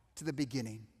to the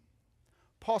beginning.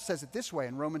 Paul says it this way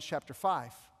in Romans chapter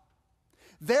 5.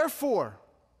 Therefore,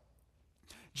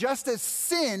 just as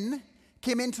sin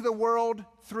came into the world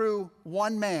through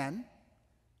one man,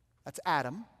 that's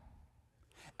Adam,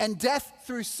 and death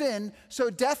through sin,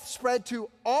 so death spread to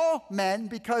all men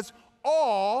because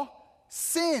all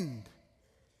sinned.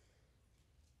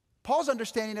 Paul's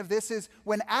understanding of this is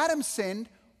when Adam sinned,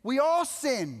 we all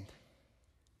sinned.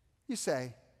 You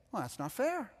say, well, that's not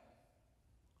fair.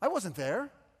 I wasn't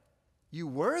there. You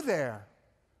were there.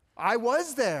 I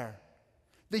was there.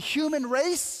 The human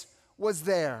race was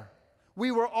there.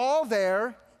 We were all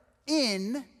there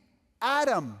in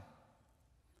Adam.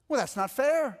 Well, that's not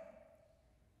fair.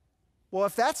 Well,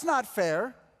 if that's not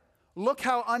fair, look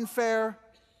how unfair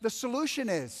the solution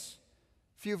is.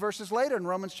 A few verses later in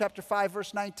Romans chapter 5,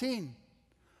 verse 19.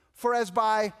 For as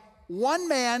by one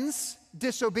man's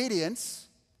disobedience,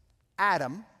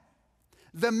 Adam,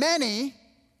 the many,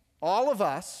 all of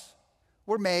us,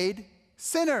 were made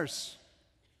sinners.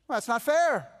 Well, that's not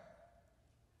fair.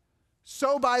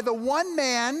 So by the one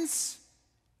man's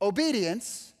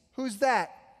obedience, who's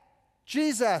that?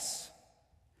 Jesus.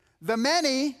 The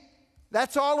many,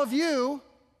 that's all of you,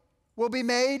 will be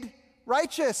made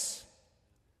righteous.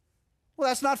 Well,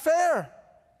 that's not fair.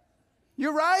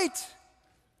 You're right.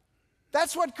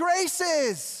 That's what grace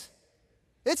is.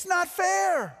 It's not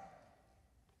fair.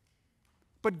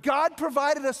 But God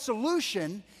provided a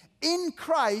solution in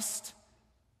Christ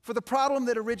for the problem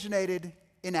that originated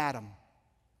in Adam.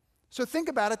 So think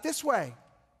about it this way.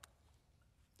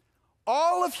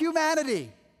 All of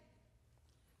humanity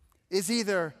is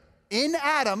either in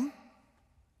Adam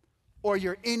or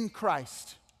you're in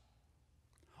Christ.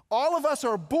 All of us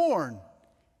are born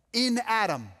in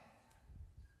Adam.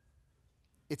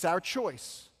 It's our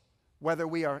choice whether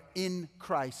we are in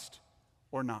Christ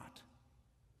or not.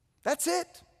 That's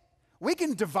it. We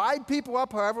can divide people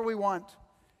up however we want,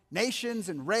 nations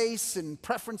and race and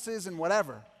preferences and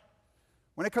whatever.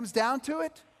 When it comes down to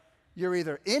it, you're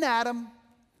either in Adam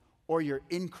or you're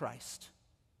in Christ.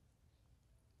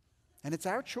 And it's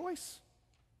our choice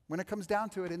when it comes down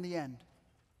to it in the end.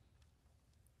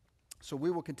 So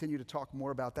we will continue to talk more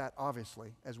about that,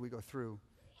 obviously, as we go through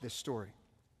this story.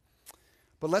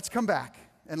 But let's come back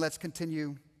and let's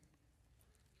continue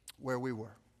where we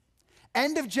were.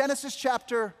 End of Genesis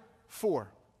chapter 4.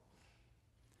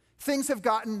 Things have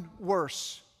gotten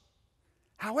worse.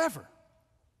 However,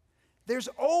 there's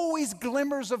always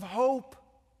glimmers of hope.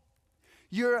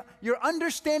 Your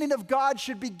understanding of God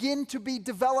should begin to be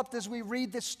developed as we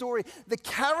read this story. The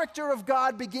character of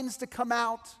God begins to come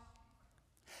out.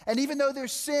 And even though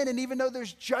there's sin and even though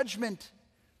there's judgment,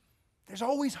 there's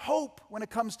always hope when it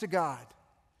comes to God.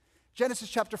 Genesis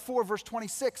chapter 4, verse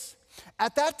 26.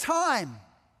 At that time,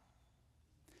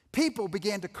 people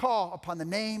began to call upon the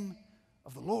name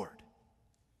of the Lord.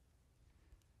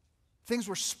 Things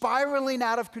were spiraling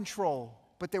out of control,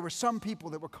 but there were some people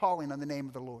that were calling on the name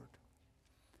of the Lord.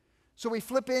 So we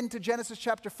flip into Genesis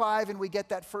chapter 5 and we get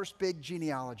that first big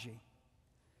genealogy.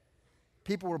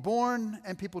 People were born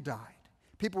and people died.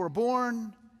 People were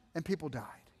born and people died.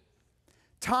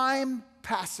 Time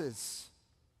passes.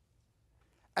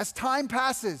 As time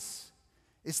passes,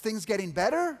 is things getting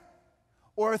better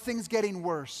or are things getting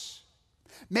worse?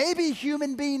 Maybe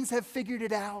human beings have figured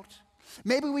it out.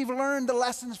 Maybe we've learned the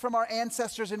lessons from our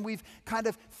ancestors and we've kind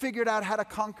of figured out how to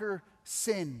conquer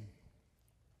sin.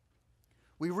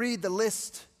 We read the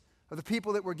list of the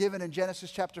people that were given in Genesis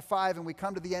chapter 5, and we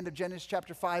come to the end of Genesis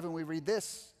chapter 5 and we read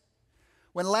this.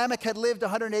 When Lamech had lived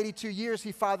 182 years,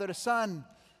 he fathered a son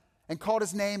and called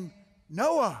his name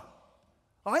Noah.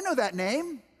 Oh, I know that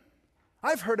name.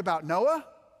 I've heard about Noah.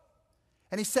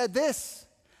 And he said this,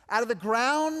 out of the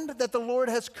ground that the Lord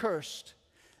has cursed,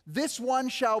 this one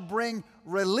shall bring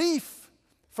relief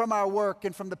from our work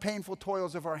and from the painful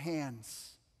toils of our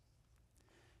hands.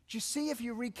 Do you see, if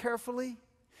you read carefully,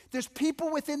 there's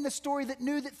people within the story that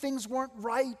knew that things weren't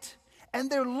right, and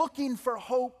they're looking for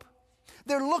hope.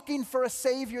 They're looking for a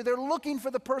Savior. They're looking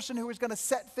for the person who is going to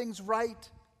set things right.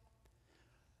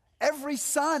 Every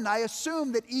son, I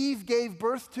assume, that Eve gave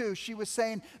birth to, she was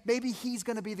saying, maybe he's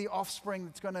going to be the offspring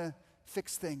that's going to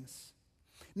fix things.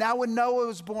 Now when Noah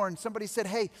was born, somebody said,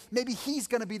 hey, maybe he's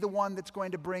going to be the one that's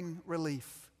going to bring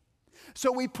relief.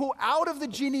 So we pull out of the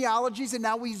genealogies and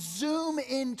now we zoom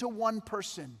into one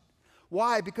person.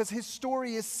 Why? Because his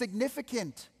story is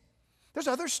significant. There's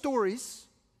other stories,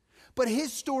 but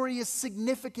his story is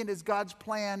significant as God's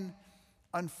plan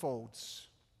unfolds.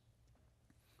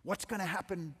 What's going to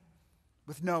happen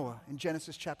with Noah in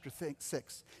Genesis chapter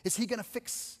 6? Is he going to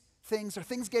fix things? Are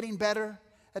things getting better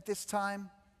at this time?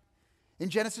 In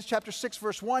Genesis chapter 6,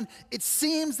 verse 1, it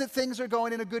seems that things are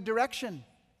going in a good direction.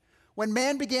 When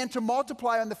man began to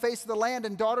multiply on the face of the land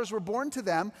and daughters were born to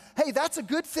them, hey, that's a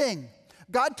good thing.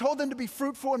 God told them to be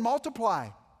fruitful and multiply.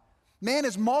 Man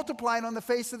is multiplying on the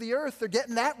face of the earth. They're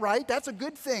getting that right. That's a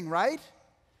good thing, right?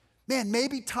 Man,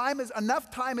 maybe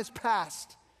enough time has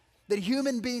passed that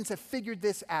human beings have figured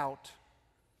this out.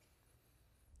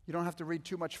 You don't have to read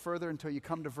too much further until you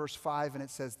come to verse 5, and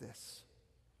it says this.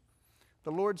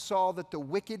 The Lord saw that the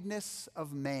wickedness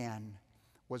of man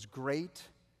was great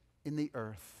in the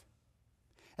earth,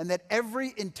 and that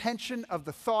every intention of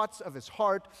the thoughts of his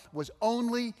heart was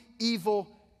only evil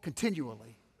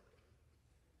continually.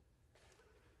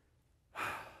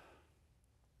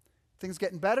 Things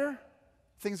getting better,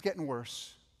 things getting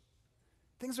worse.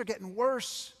 Things are getting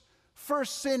worse.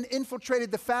 First, sin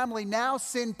infiltrated the family. Now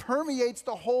sin permeates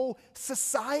the whole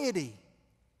society.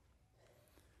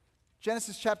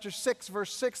 Genesis chapter 6,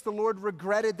 verse 6, the Lord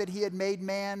regretted that he had made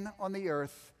man on the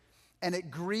earth, and it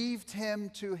grieved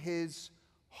him to his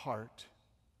heart.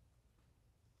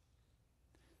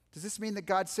 Does this mean that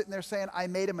God's sitting there saying, I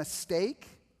made a mistake?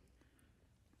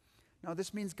 No,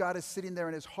 this means God is sitting there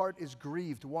and his heart is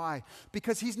grieved. Why?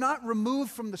 Because he's not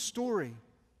removed from the story.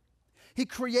 He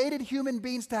created human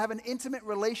beings to have an intimate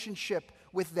relationship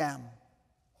with them.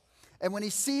 And when he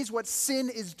sees what sin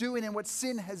is doing and what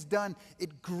sin has done,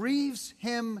 it grieves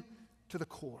him to the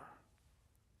core.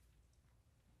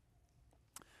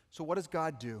 So what does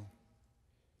God do?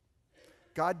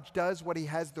 God does what he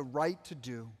has the right to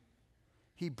do.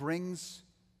 He brings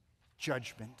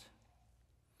judgment.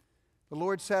 The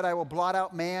Lord said, I will blot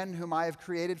out man whom I have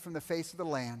created from the face of the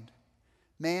land,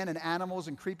 man and animals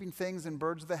and creeping things and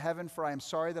birds of the heaven, for I am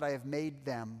sorry that I have made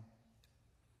them.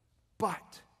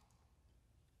 But,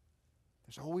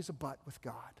 there's always a but with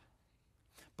God.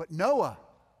 But Noah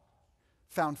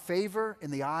found favor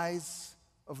in the eyes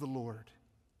of the Lord.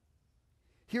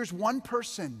 Here's one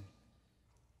person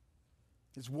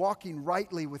is walking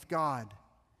rightly with God,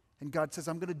 and God says,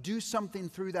 I'm going to do something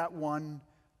through that one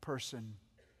person.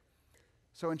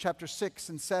 So in chapter 6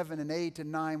 and 7 and 8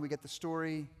 and 9, we get the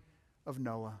story of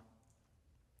Noah.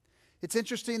 It's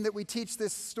interesting that we teach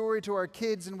this story to our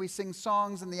kids and we sing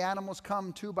songs and the animals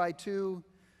come 2 by 2,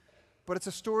 but it's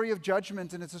a story of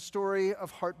judgment and it's a story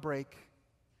of heartbreak.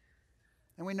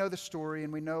 And we know the story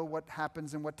and we know what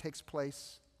happens and what takes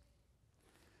place.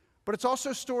 But it's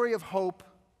also a story of hope.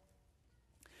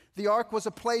 The ark was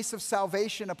a place of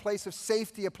salvation, a place of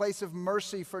safety, a place of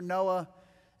mercy for Noah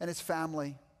and his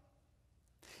family.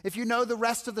 If you know the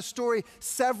rest of the story,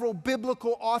 several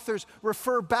biblical authors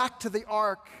refer back to the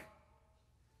ark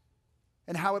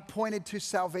and how it pointed to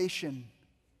salvation.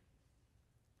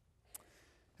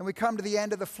 And we come to the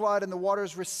end of the flood and the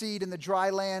waters recede and the dry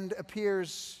land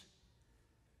appears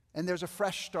and there's a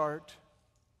fresh start.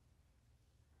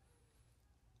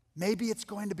 Maybe it's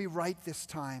going to be right this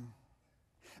time.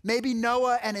 Maybe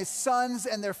Noah and his sons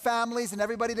and their families and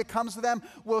everybody that comes to them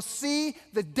will see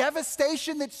the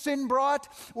devastation that sin brought,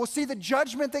 will see the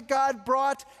judgment that God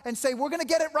brought, and say, we're going to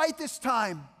get it right this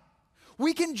time.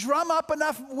 We can drum up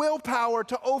enough willpower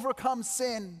to overcome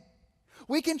sin.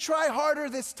 We can try harder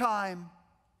this time.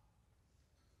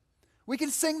 We can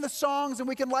sing the songs and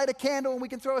we can light a candle and we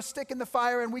can throw a stick in the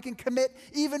fire and we can commit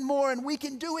even more and we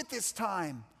can do it this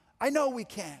time. I know we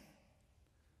can.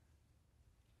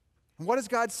 And what does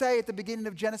God say at the beginning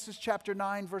of Genesis chapter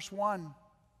 9, verse 1?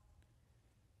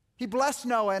 He blessed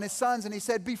Noah and his sons and he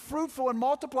said, be fruitful and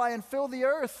multiply and fill the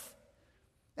earth.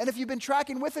 And if you've been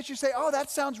tracking with us, you say, oh, that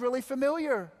sounds really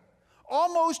familiar.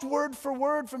 Almost word for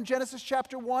word from Genesis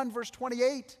chapter 1, verse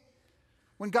 28.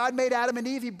 When God made Adam and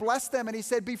Eve, he blessed them and he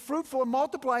said, be fruitful and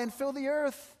multiply and fill the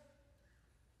earth.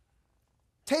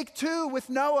 Take 2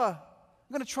 with Noah.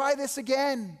 I'm going to try this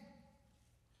again.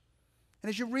 And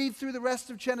as you read through the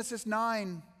rest of Genesis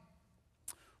 9,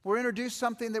 we're introduced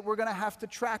something that we're going to have to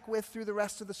track with through the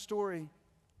rest of the story.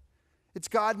 It's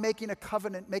God making a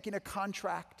covenant, making a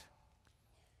contract.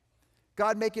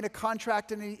 God making a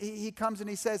contract, and he comes and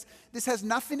he says, this has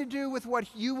nothing to do with what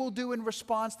you will do in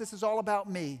response. This is all about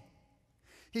me.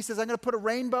 He says, I'm going to put a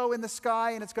rainbow in the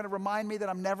sky, and it's going to remind me that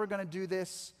I'm never going to do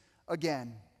this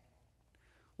again.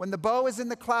 When the bow is in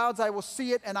the clouds, I will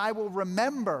see it and I will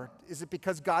remember. Is it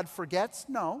because God forgets?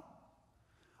 No.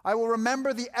 I will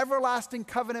remember the everlasting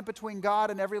covenant between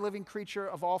God and every living creature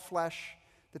of all flesh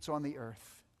that's on the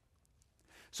earth.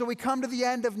 So we come to the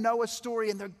end of Noah's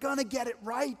story, and they're going to get it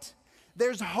right.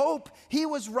 There's hope. He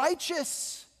was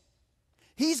righteous.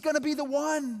 He's going to be the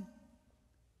one.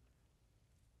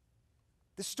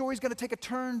 This story's going to take a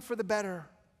turn for the better.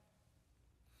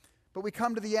 But we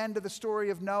come to the end of the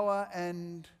story of Noah,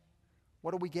 and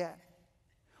what do we get?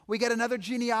 We get another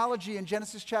genealogy in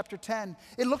Genesis chapter 10.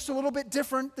 It looks a little bit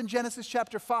different than Genesis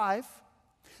chapter 5.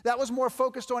 That was more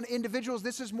focused on individuals.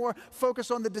 This is more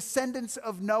focused on the descendants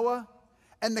of Noah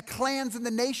and the clans and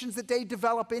the nations that they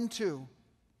develop into.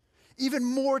 Even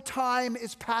more time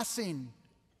is passing.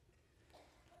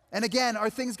 And again, are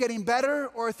things getting better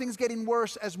or are things getting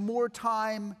worse as more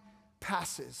time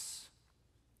passes?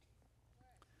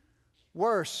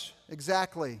 Worse,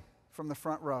 exactly, from the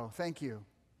front row. Thank you.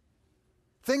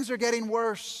 Things are getting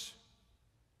worse,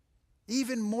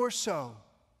 even more so.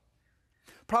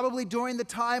 Probably during the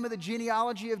time of the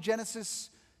genealogy of Genesis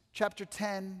chapter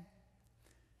 10,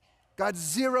 God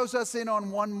zeroes us in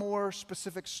on one more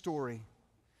specific story,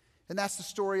 and that's the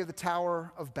story of the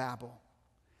Tower of Babel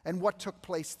and what took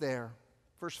place there.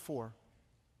 Verse 4.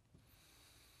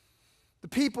 The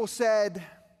people said,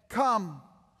 "Come,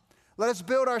 let us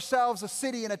build ourselves a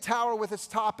city and a tower with its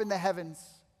top in the heavens.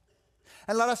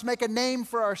 And let us make a name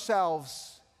for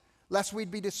ourselves, lest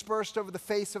we'd be dispersed over the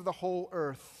face of the whole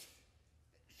earth."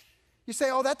 You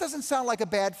say, oh, that doesn't sound like a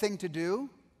bad thing to do.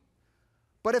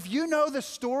 But if you know the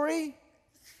story,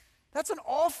 that's an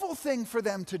awful thing for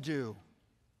them to do.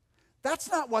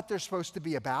 That's not what they're supposed to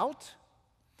be about.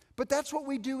 But that's what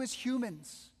we do as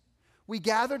humans. We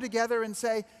gather together and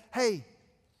say, hey,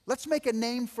 let's make a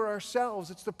name for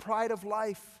ourselves. It's the pride of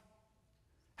life.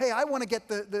 Hey, I want to get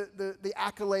the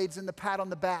accolades and the pat on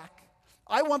the back.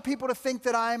 I want people to think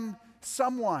that I'm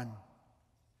someone.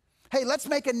 Hey, let's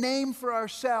make a name for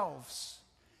ourselves.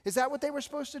 Is that what they were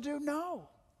supposed to do? No.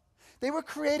 They were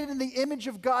created in the image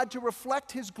of God to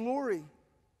reflect His glory.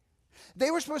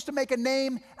 They were supposed to make a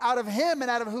name out of Him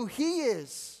and out of who He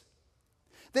is.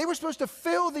 They were supposed to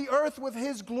fill the earth with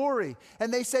His glory.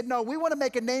 And they said, no, we want to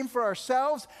make a name for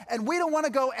ourselves, and we don't want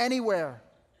to go anywhere.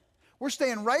 We're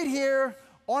staying right here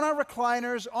on our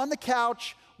recliners, on the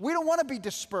couch. We don't want to be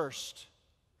dispersed.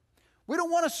 We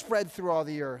don't want to spread through all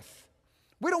the earth.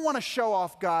 We don't want to show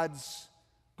off God's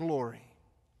glory.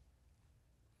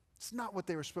 It's not what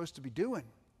they were supposed to be doing.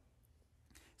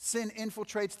 Sin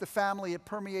infiltrates the family, it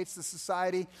permeates the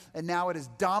society, and now it is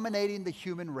dominating the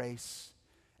human race.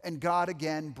 And God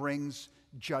again brings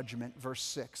judgment. Verse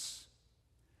 6.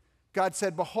 God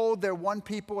said, "Behold, they're one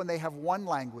people and they have one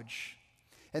language.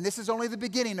 And this is only the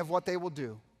beginning of what they will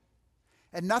do.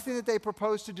 And nothing that they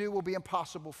propose to do will be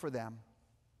impossible for them."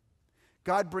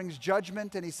 God brings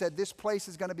judgment, and He said this place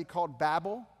is going to be called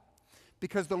Babel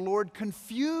because the Lord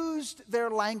confused their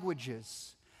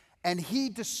languages and He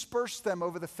dispersed them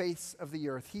over the face of the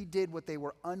earth. He did what they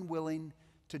were unwilling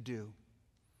to do.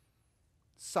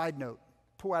 Side note,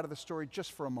 pull out of the story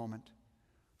just for a moment.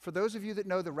 For those of you that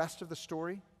know the rest of the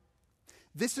story,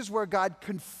 this is where God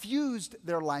confused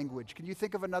their language. Can you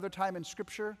think of another time in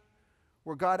Scripture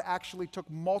where God actually took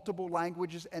multiple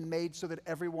languages and made so that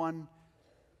everyone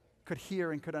could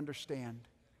hear and could understand?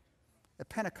 At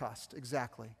Pentecost,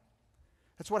 exactly.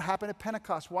 That's what happened at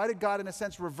Pentecost. Why did God, in a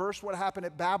sense, reverse what happened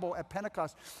at Babel at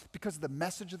Pentecost? Because of the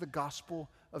message of the gospel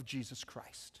of Jesus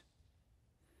Christ.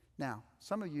 Now,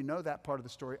 some of you know that part of the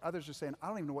story. Others are saying, I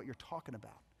don't even know what you're talking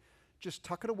about. Just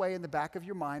tuck it away in the back of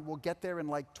your mind. We'll get there in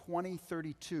like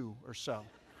 2032 or so.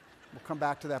 We'll come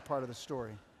back to that part of the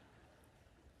story.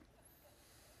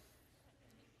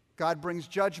 God brings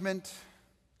judgment.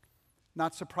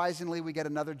 Not surprisingly, we get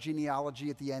another genealogy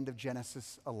at the end of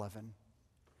Genesis 11.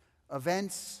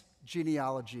 Events,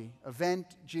 genealogy, event,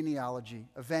 genealogy,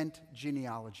 event,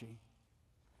 genealogy.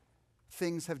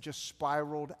 Things have just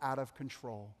spiraled out of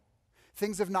control.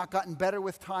 Things have not gotten better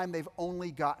with time, they've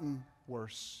only gotten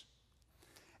worse.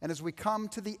 And as we come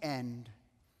to the end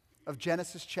of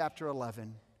Genesis chapter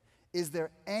 11, is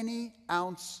there any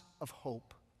ounce of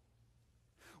hope?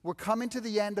 We're coming to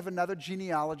the end of another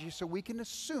genealogy, so we can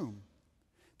assume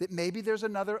that maybe there's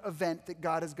another event that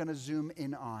God is going to zoom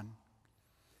in on.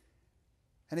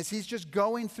 And as He's just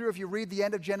going through, if you read the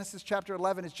end of Genesis chapter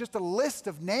 11, it's just a list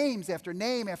of names after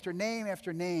name after name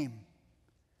after name.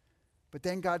 But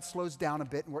then God slows down a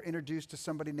bit, and we're introduced to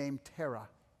somebody named Terah,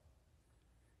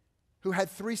 who had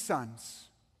 3 sons.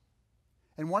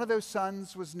 And one of those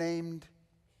sons was named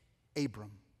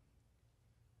Abram.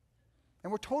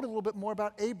 And we're told a little bit more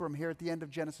about Abram here at the end of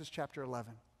Genesis chapter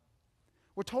 11.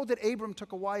 We're told that Abram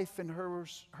took a wife and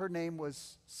her name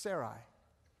was Sarai.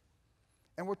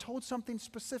 And we're told something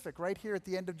specific right here at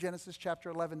the end of Genesis chapter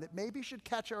 11 that maybe should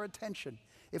catch our attention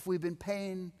if we've been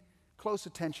paying close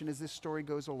attention as this story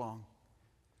goes along.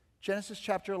 Genesis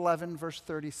chapter 11, verse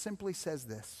 30 simply says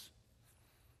this: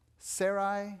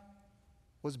 Sarai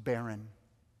was barren.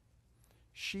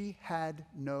 She had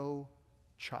no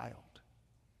child.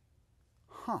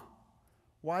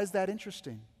 Why is that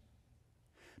interesting?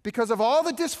 Because of all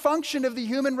the dysfunction of the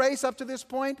human race up to this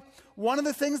point, one of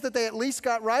the things that they at least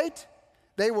got right,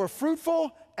 they were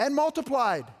fruitful and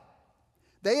multiplied.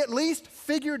 They at least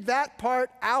figured that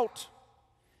part out.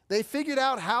 They figured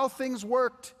out how things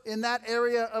worked in that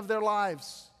area of their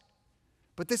lives.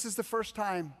 But this is the first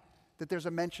time that there's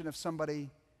a mention of somebody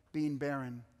being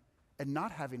barren and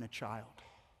not having a child.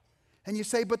 And you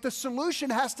say, but the solution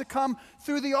has to come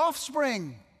through the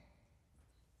offspring.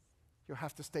 You'll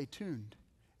have to stay tuned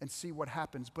and see what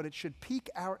happens. But it should pique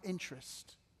our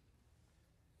interest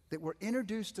that we're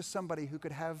introduced to somebody who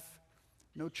could have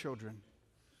no children.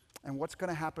 And what's going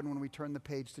to happen when we turn the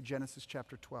page to Genesis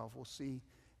chapter 12, we'll see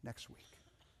next week.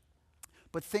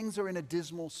 But things are in a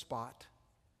dismal spot.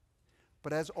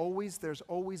 But as always, there's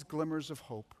always glimmers of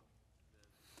hope.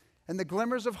 And the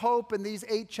glimmers of hope in these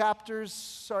 8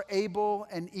 chapters are Abel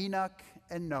and Enoch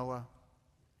and Noah.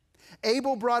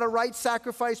 Abel brought a right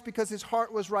sacrifice because his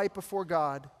heart was right before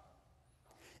God.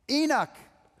 Enoch,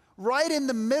 right in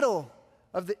the middle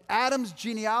of Adam's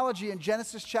genealogy in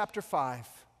Genesis chapter 5.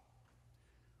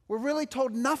 We're really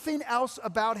told nothing else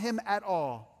about him at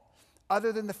all,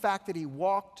 other than the fact that he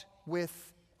walked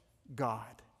with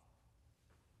God.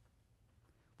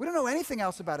 We don't know anything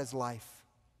else about his life.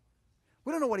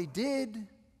 We don't know what he did. We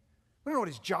don't know what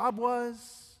his job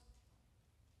was.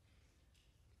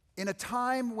 In a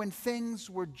time when things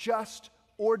were just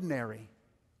ordinary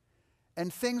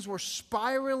and things were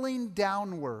spiraling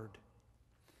downward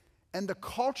and the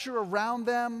culture around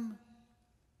them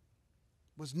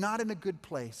was not in a good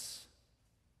place,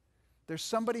 there's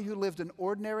somebody who lived an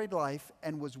ordinary life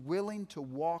and was willing to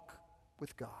walk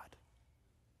with God.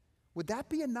 Would that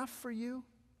be enough for you?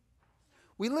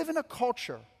 We live in a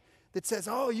culture that says,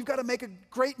 oh, you've got to make a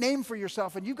great name for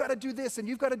yourself, and you've got to do this, and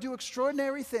you've got to do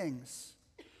extraordinary things.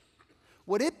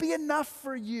 Would it be enough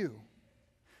for you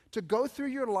to go through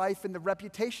your life and the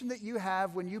reputation that you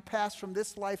have when you pass from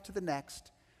this life to the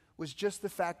next was just the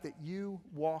fact that you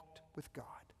walked with God?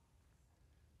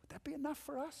 Would that be enough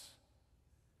for us?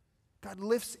 God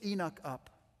lifts Enoch up,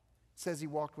 says he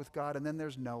walked with God, and then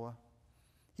there's Noah.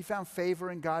 He found favor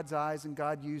in God's eyes, and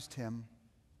God used him.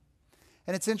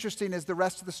 And it's interesting as the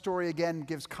rest of the story again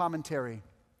gives commentary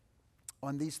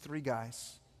on these 3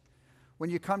 guys. When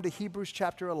you come to Hebrews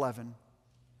chapter 11,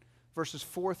 verses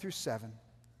 4 through 7,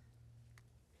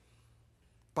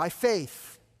 by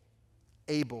faith,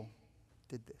 Abel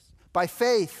did this. By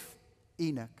faith,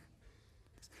 Enoch.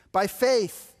 By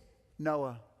faith,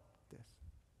 Noah did this.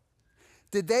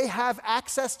 Did they have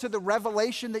access to the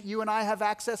revelation that you and I have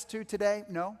access to today?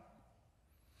 No.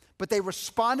 But they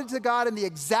responded to God in the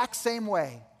exact same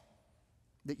way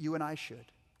that you and I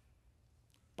should,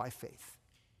 by faith.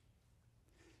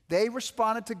 They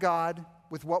responded to God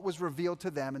with what was revealed to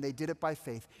them, and they did it by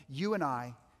faith. You and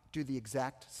I do the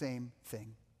exact same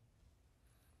thing.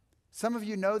 Some of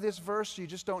you know this verse, you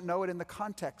just don't know it in the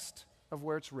context of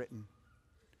where it's written.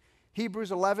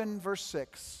 Hebrews 11, verse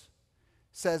 6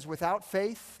 says, without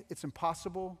faith, it's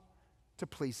impossible to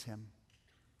please him.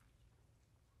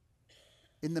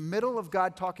 In the middle of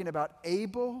God talking about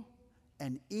Abel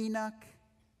and Enoch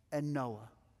and Noah,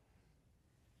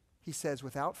 he says,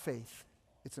 without faith,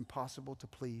 it's impossible to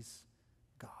please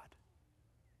God.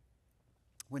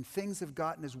 When things have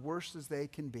gotten as worse as they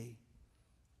can be,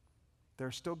 there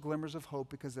are still glimmers of hope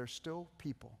because there are still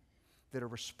people that are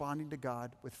responding to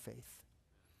God with faith.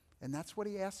 And that's what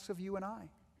he asks of you and I.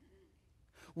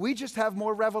 We just have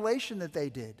more revelation than they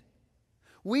did.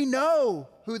 We know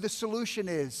who the solution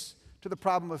is to the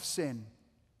problem of sin.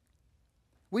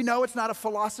 We know it's not a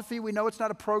philosophy. We know it's not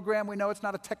a program. We know it's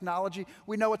not a technology.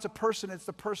 We know it's a person. It's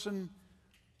the person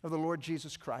of the Lord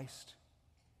Jesus Christ.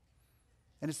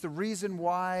 And it's the reason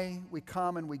why we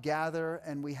come and we gather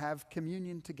and we have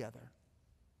communion together.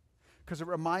 Because it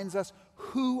reminds us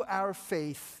who our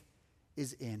faith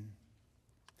is in.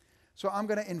 So I'm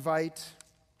going to invite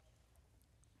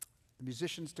the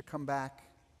musicians to come back.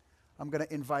 I'm going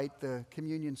to invite the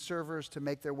communion servers to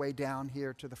make their way down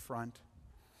here to the front.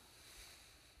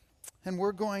 And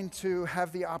we're going to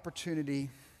have the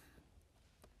opportunity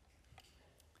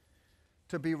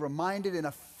to be reminded in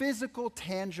a physical,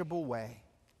 tangible way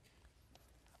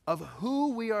of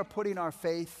who we are putting our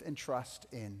faith and trust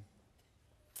in.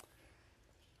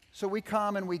 So we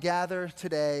come and we gather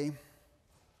today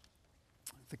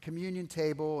at the communion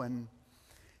table, and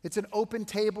it's an open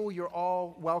table. You're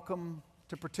all welcome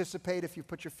to participate if you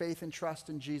put your faith and trust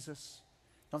in Jesus.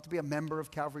 You don't have to be a member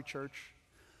of Calvary Church.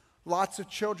 Lots of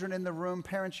children in the room.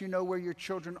 Parents, you know where your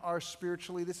children are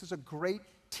spiritually. This is a great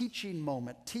teaching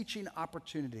moment, teaching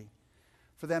opportunity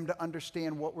for them to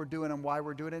understand what we're doing and why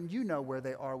we're doing it. And you know where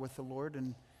they are with the Lord.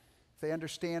 And if they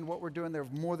understand what we're doing, they're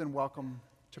more than welcome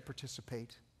to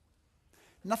participate.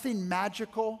 Nothing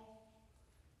magical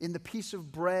in the piece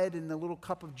of bread and the little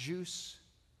cup of juice.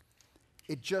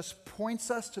 It just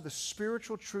points us to the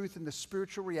spiritual truth and the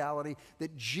spiritual reality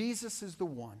that Jesus is the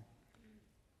one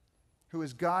who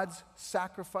is God's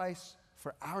sacrifice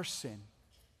for our sin.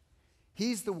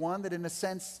 He's the one that, in a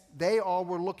sense, they all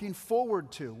were looking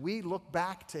forward to. We look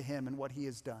back to him and what he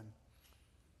has done.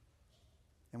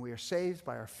 And we are saved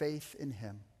by our faith in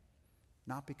him,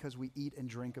 not because we eat and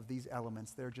drink of these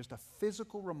elements. They're just a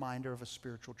physical reminder of a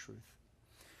spiritual truth.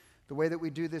 The way that we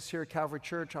do this here at Calvary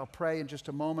Church, I'll pray in just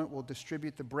a moment. We'll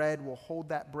distribute the bread. We'll hold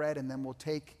that bread, and then we'll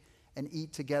take and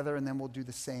eat together, and then we'll do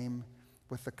the same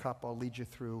with the cup. I'll lead you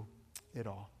through it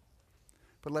all.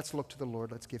 But let's look to the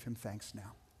Lord. Let's give him thanks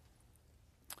now.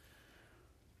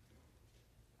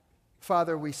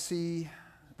 Father, we see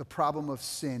the problem of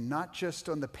sin, not just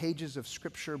on the pages of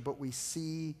Scripture, but we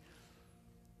see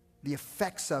the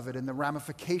effects of it and the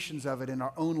ramifications of it in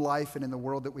our own life and in the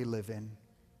world that we live in.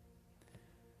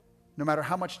 No matter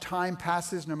how much time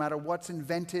passes, no matter what's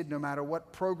invented, no matter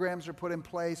what programs are put in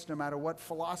place, no matter what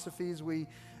philosophies we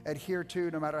adhere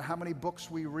to, no matter how many books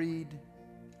we read,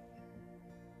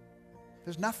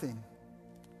 there's nothing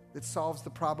that solves the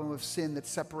problem of sin that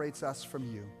separates us from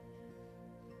you.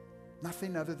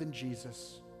 Nothing other than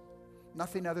Jesus.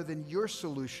 Nothing other than your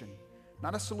solution.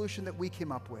 Not a solution that we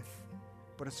came up with,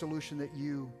 but a solution that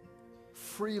you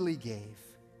freely gave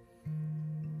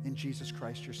in Jesus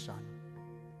Christ, your Son.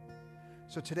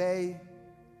 So today,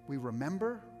 we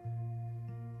remember,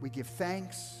 we give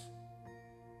thanks,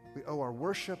 we owe our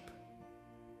worship,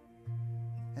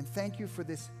 and thank you for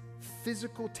this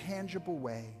physical, tangible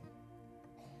way,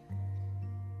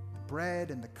 the bread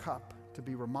and the cup, to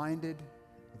be reminded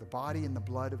of the body and the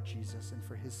blood of Jesus and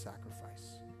for his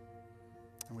sacrifice.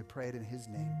 And we pray it in his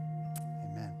name.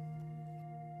 Amen.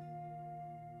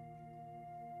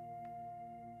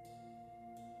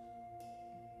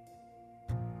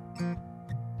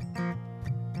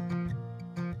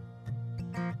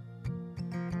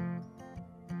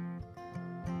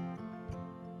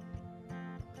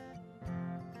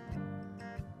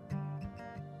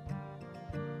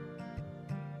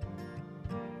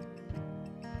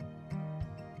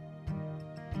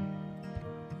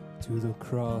 To the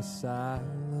cross I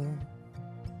look,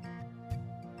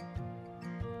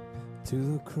 to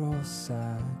the cross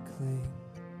I cling,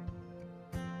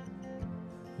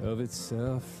 of its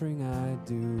suffering I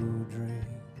do drink,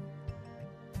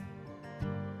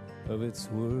 of its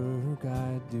work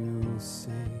I do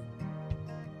sing.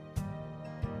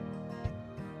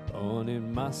 On it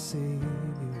my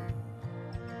Savior,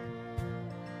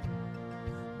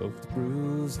 both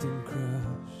bruised and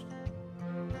crushed,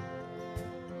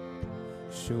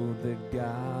 showed that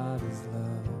God is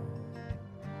love,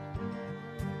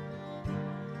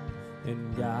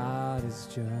 and God is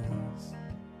just.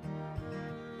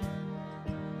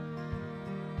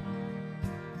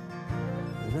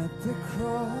 And at the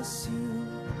cross you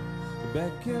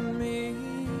beckon me,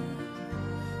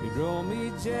 you draw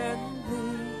me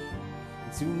gently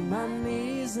to my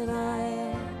knees, and I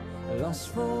am lost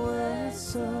for words,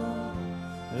 so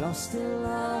lost in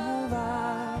love.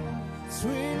 It's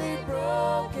really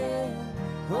broken,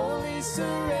 holy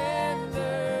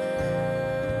surrender.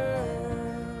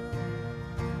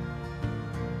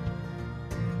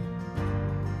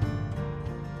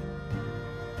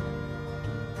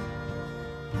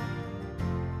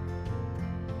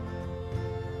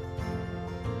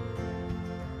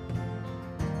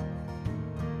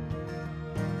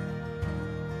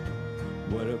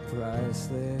 What a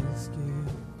priceless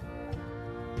gift,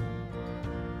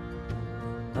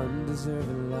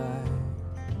 undeserving life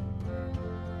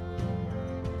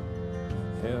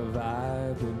have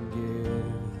I been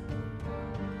given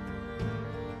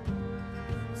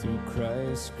through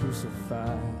Christ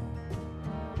crucified.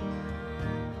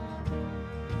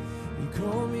 You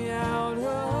call me out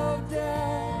of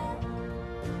death,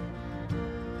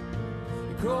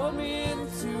 you call me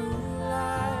into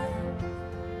life,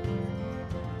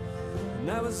 and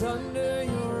I was under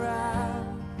your eye.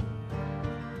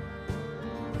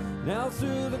 Now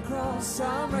through the cross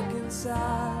I'm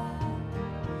reconciled.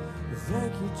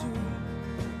 Thank you, Jesus.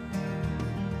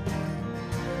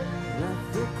 And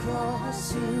at the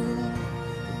cross you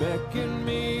beckon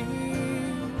me,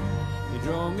 you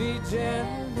draw me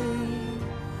gently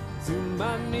to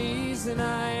my knees, and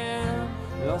I am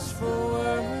lost for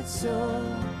words, so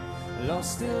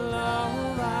lost in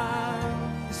love.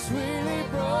 I'm sweetly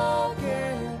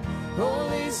broken,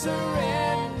 wholly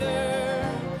surrender.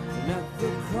 And at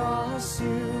the cross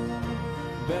you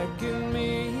beckon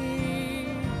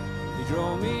me, you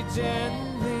draw me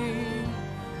gently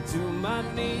to my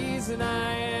knees, and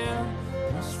I am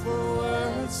lost for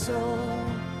words, so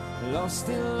lost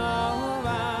in love.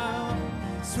 I'm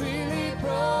sweetly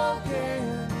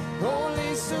broken,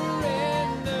 wholly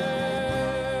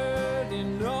surrendered.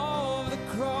 In all the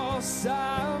cross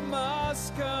I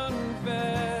must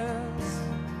confess,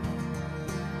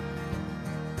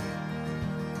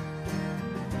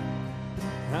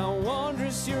 how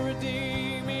wondrous your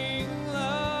redeeming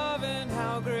love, and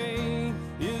how great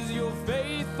is your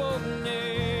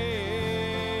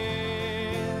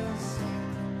faithfulness.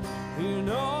 In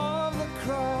all the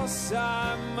cross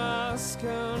I must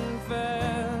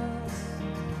confess,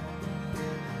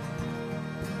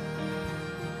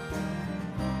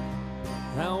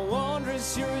 how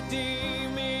wondrous your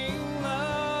redeeming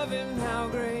love, and how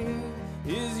great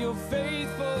is your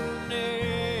faithfulness.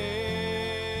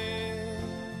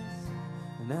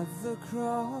 And at the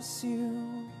cross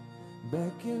you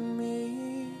beckon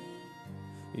me,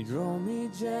 you draw me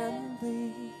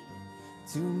gently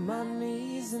to my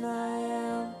knees, and I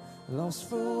am lost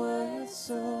for words,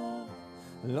 so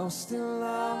lost in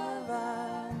love.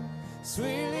 I'm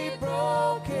sweetly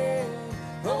broken,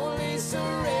 wholly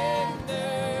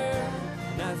surrendered.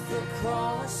 And at the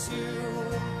cross you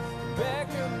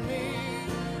beckon me,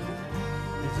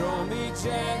 you draw me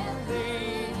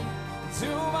gently to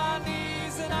my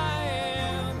knees, and I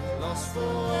am lost for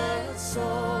words, so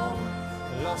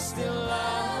lost in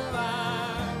love.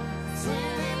 I'm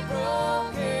sweetly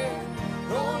broken,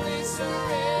 wholly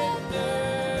surrendered.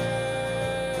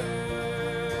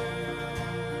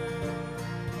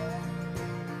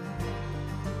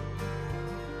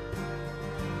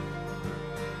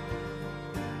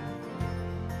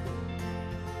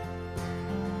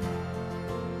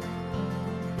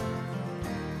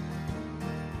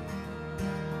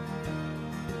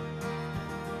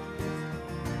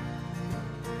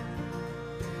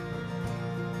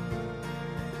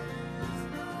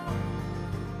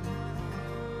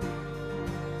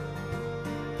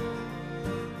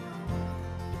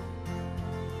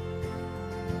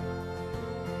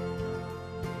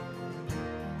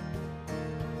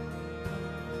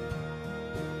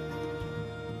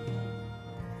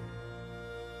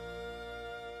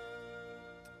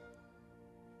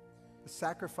 The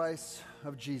sacrifice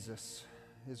of Jesus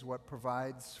is what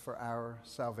provides for our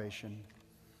salvation.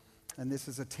 And this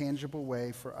is a tangible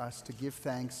way for us to give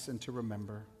thanks and to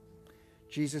remember.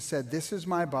 Jesus said, "This is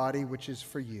my body, which is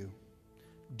for you.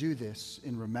 Do this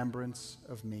in remembrance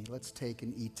of me." Let's take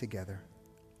and eat together.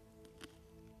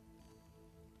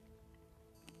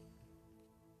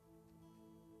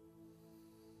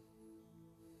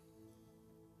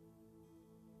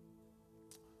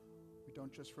 We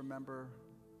don't just remember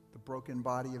the broken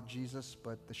body of Jesus,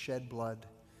 but the shed blood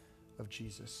of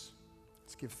Jesus.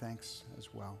 Let's give thanks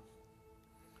as well.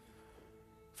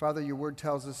 Father, your word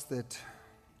tells us that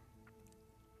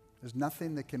there's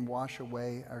nothing that can wash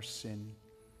away our sin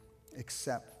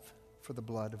except for the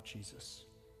blood of Jesus.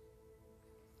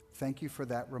 Thank you for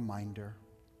that reminder.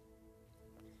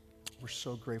 We're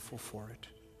so grateful for it.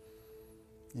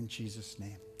 In Jesus'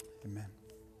 name, amen.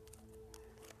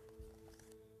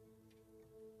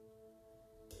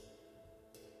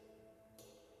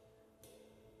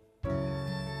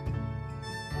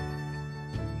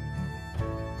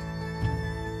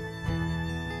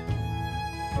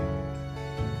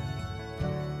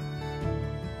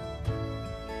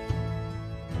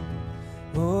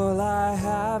 All I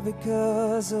have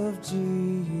because of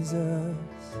Jesus.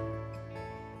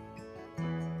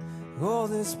 All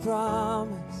this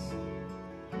promise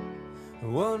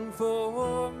won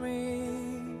for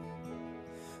me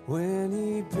when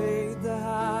he paid the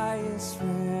highest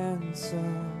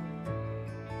ransom.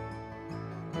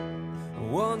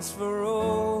 Once for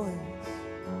always,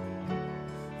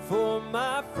 for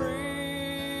my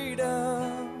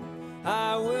freedom,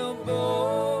 I will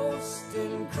boast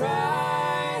in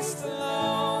Christ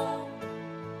alone,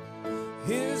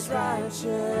 his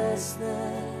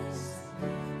righteousness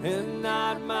and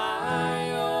not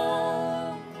my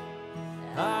own.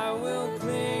 I will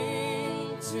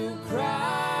cling to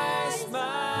Christ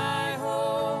my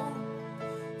hope,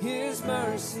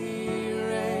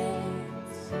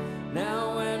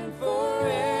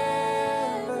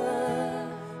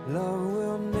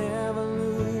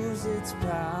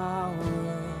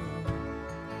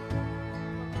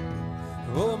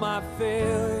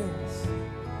 failures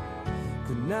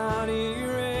could not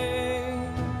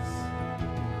erase.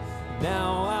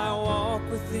 Now I walk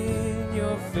within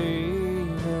your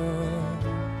favor,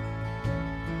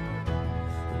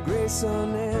 grace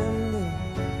unending,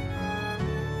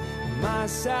 my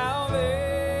salvation.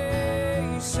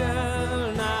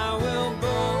 I will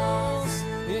boast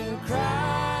in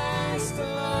Christ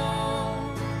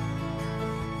alone,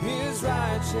 his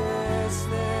righteousness,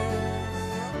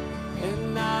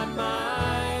 and not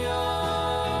my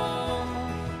own.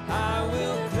 I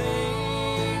will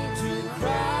cling to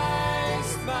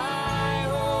Christ my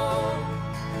hope,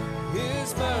 his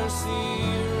mercy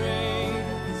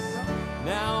reigns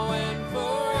now and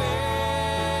forever.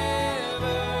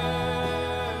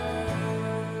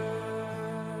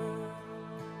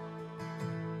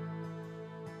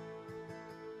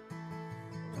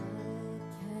 What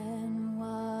can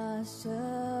wash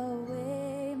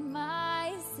away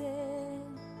my sin?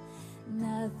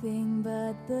 Nothing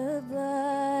but the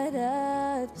blood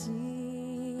of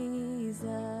Jesus.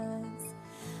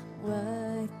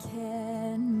 What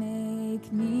can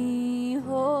make me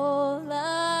whole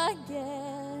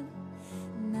again?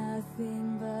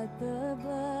 Nothing but the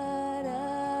blood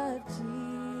of Jesus.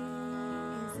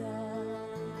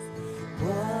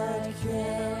 What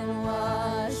can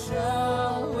wash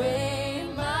away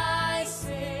my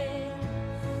sin?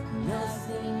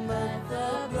 Nothing but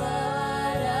the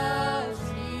blood of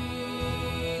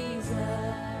Jesus.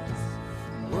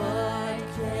 What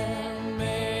can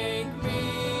make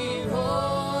me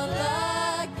whole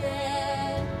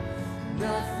again?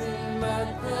 Nothing but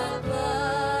the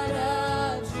blood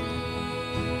of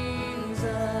Jesus.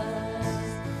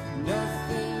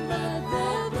 Nothing but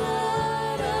the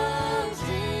blood of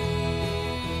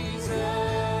Jesus.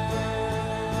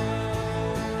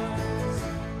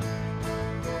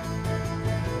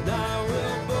 And I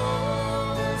will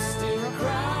boast in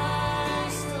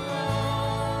Christ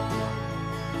alone,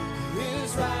 his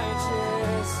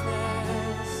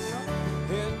righteousness,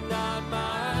 and not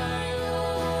my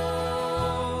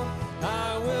own.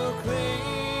 I will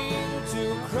cling to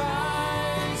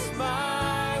Christ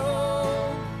my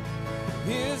hope,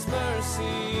 his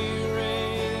mercy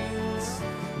reigns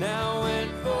now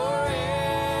and forever.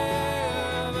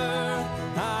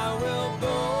 I will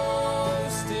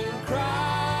boast in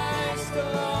Christ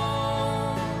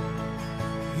alone,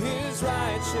 his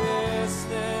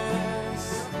righteousness,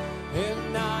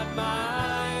 and not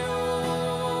my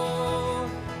own.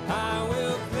 I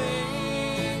will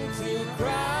cling to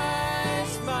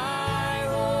Christ my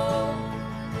hope,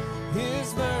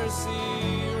 his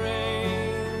mercy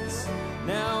reigns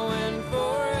now and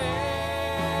forever.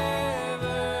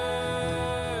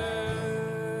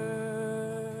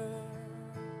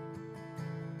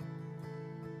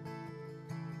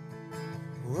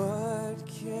 What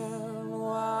can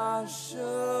wash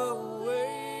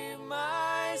away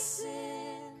my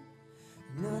sin?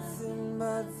 Nothing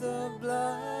but the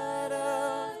blood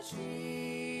of Jesus.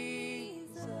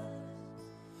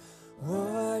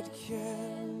 What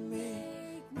can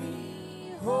make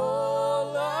me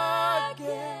whole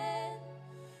again?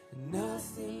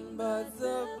 Nothing but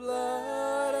the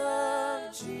blood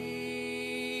of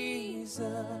Jesus.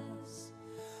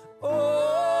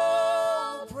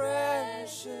 Oh,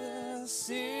 precious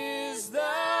is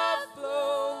the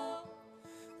flow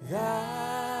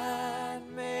that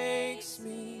makes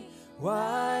me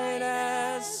white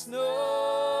as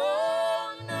snow.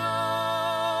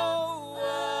 No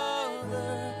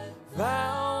other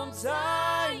fount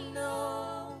I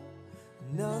know,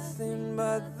 nothing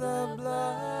but the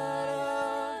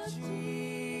blood of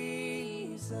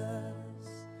Jesus.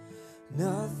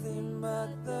 Nothing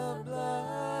but the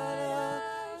blood of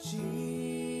Jesus.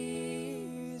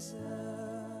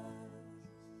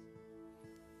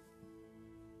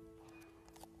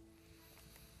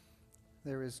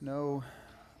 There is no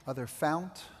other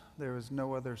fount, there is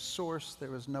no other source,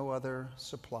 there is no other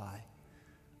supply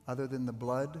other than the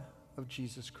blood of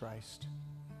Jesus Christ.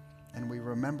 And we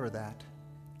remember that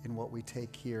in what we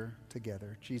take here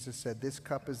together. Jesus said, "This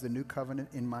cup is the new covenant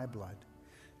in my blood.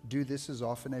 Do this as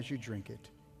often as you drink it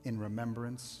in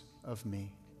remembrance of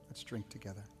me." Let's drink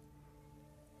together.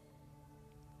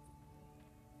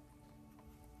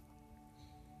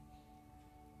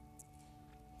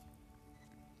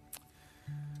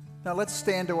 Now let's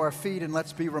stand to our feet and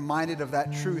let's be reminded of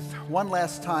that truth one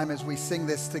last time as we sing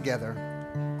this together.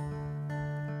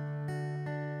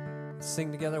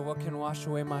 Sing together, what can wash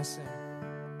away my sin?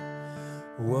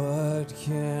 What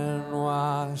can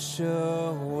wash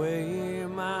away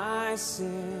my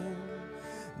sin?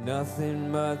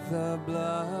 Nothing but the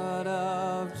blood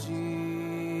of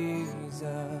Jesus.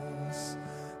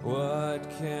 What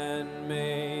can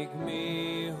make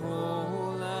me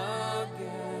whole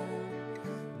again?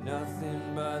 Nothing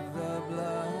but the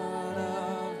blood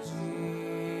of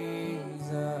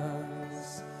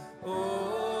Jesus.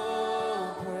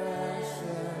 Oh,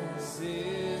 precious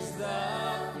is the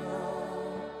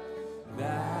flow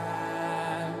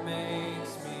that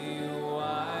makes me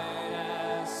white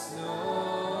as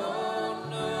snow.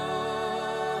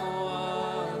 No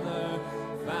other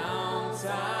fount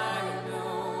I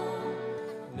know.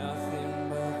 Nothing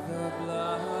but the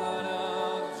blood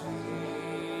of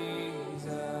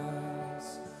Jesus.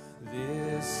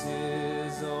 This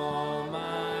is all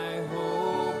my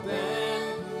hope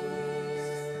and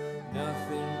peace.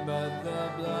 Nothing but the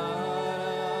blood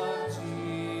of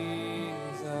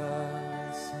Jesus.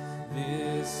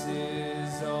 This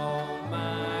is all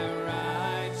my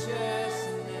righteousness.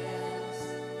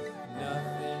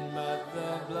 Nothing but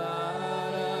the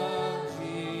blood of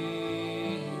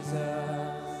Jesus.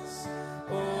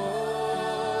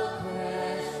 Oh,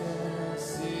 precious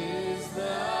is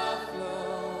the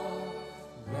flow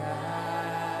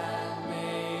that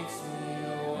makes me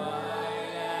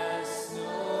white as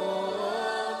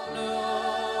snow. No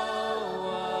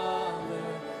other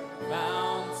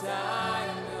fount I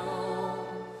know.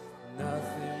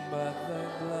 Nothing but the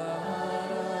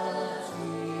blood of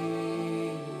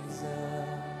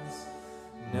Jesus.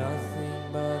 Nothing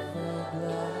but the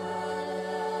blood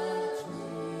of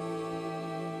Jesus.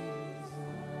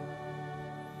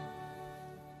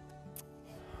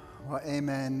 Well,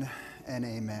 amen and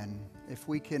amen. If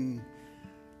we can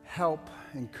help,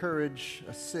 encourage,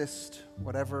 assist,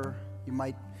 whatever you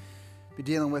might be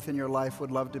dealing with in your life,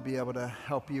 would love to be able to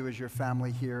help you as your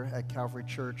family here at Calvary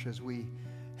Church. As we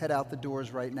head out the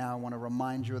doors right now, I want to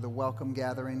remind you of the welcome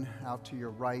gathering out to your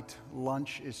right.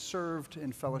 Lunch is served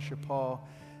in Fellowship Hall.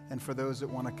 And for those that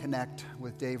want to connect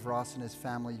with Dave Ross and his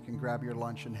family, you can grab your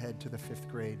lunch and head to the 5th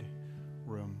grade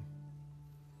room.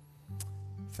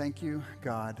 Thank you,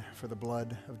 God, for the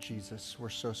blood of Jesus. We're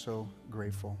so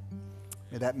grateful.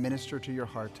 May that minister to your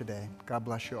heart today. God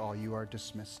bless you all. You are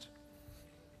dismissed.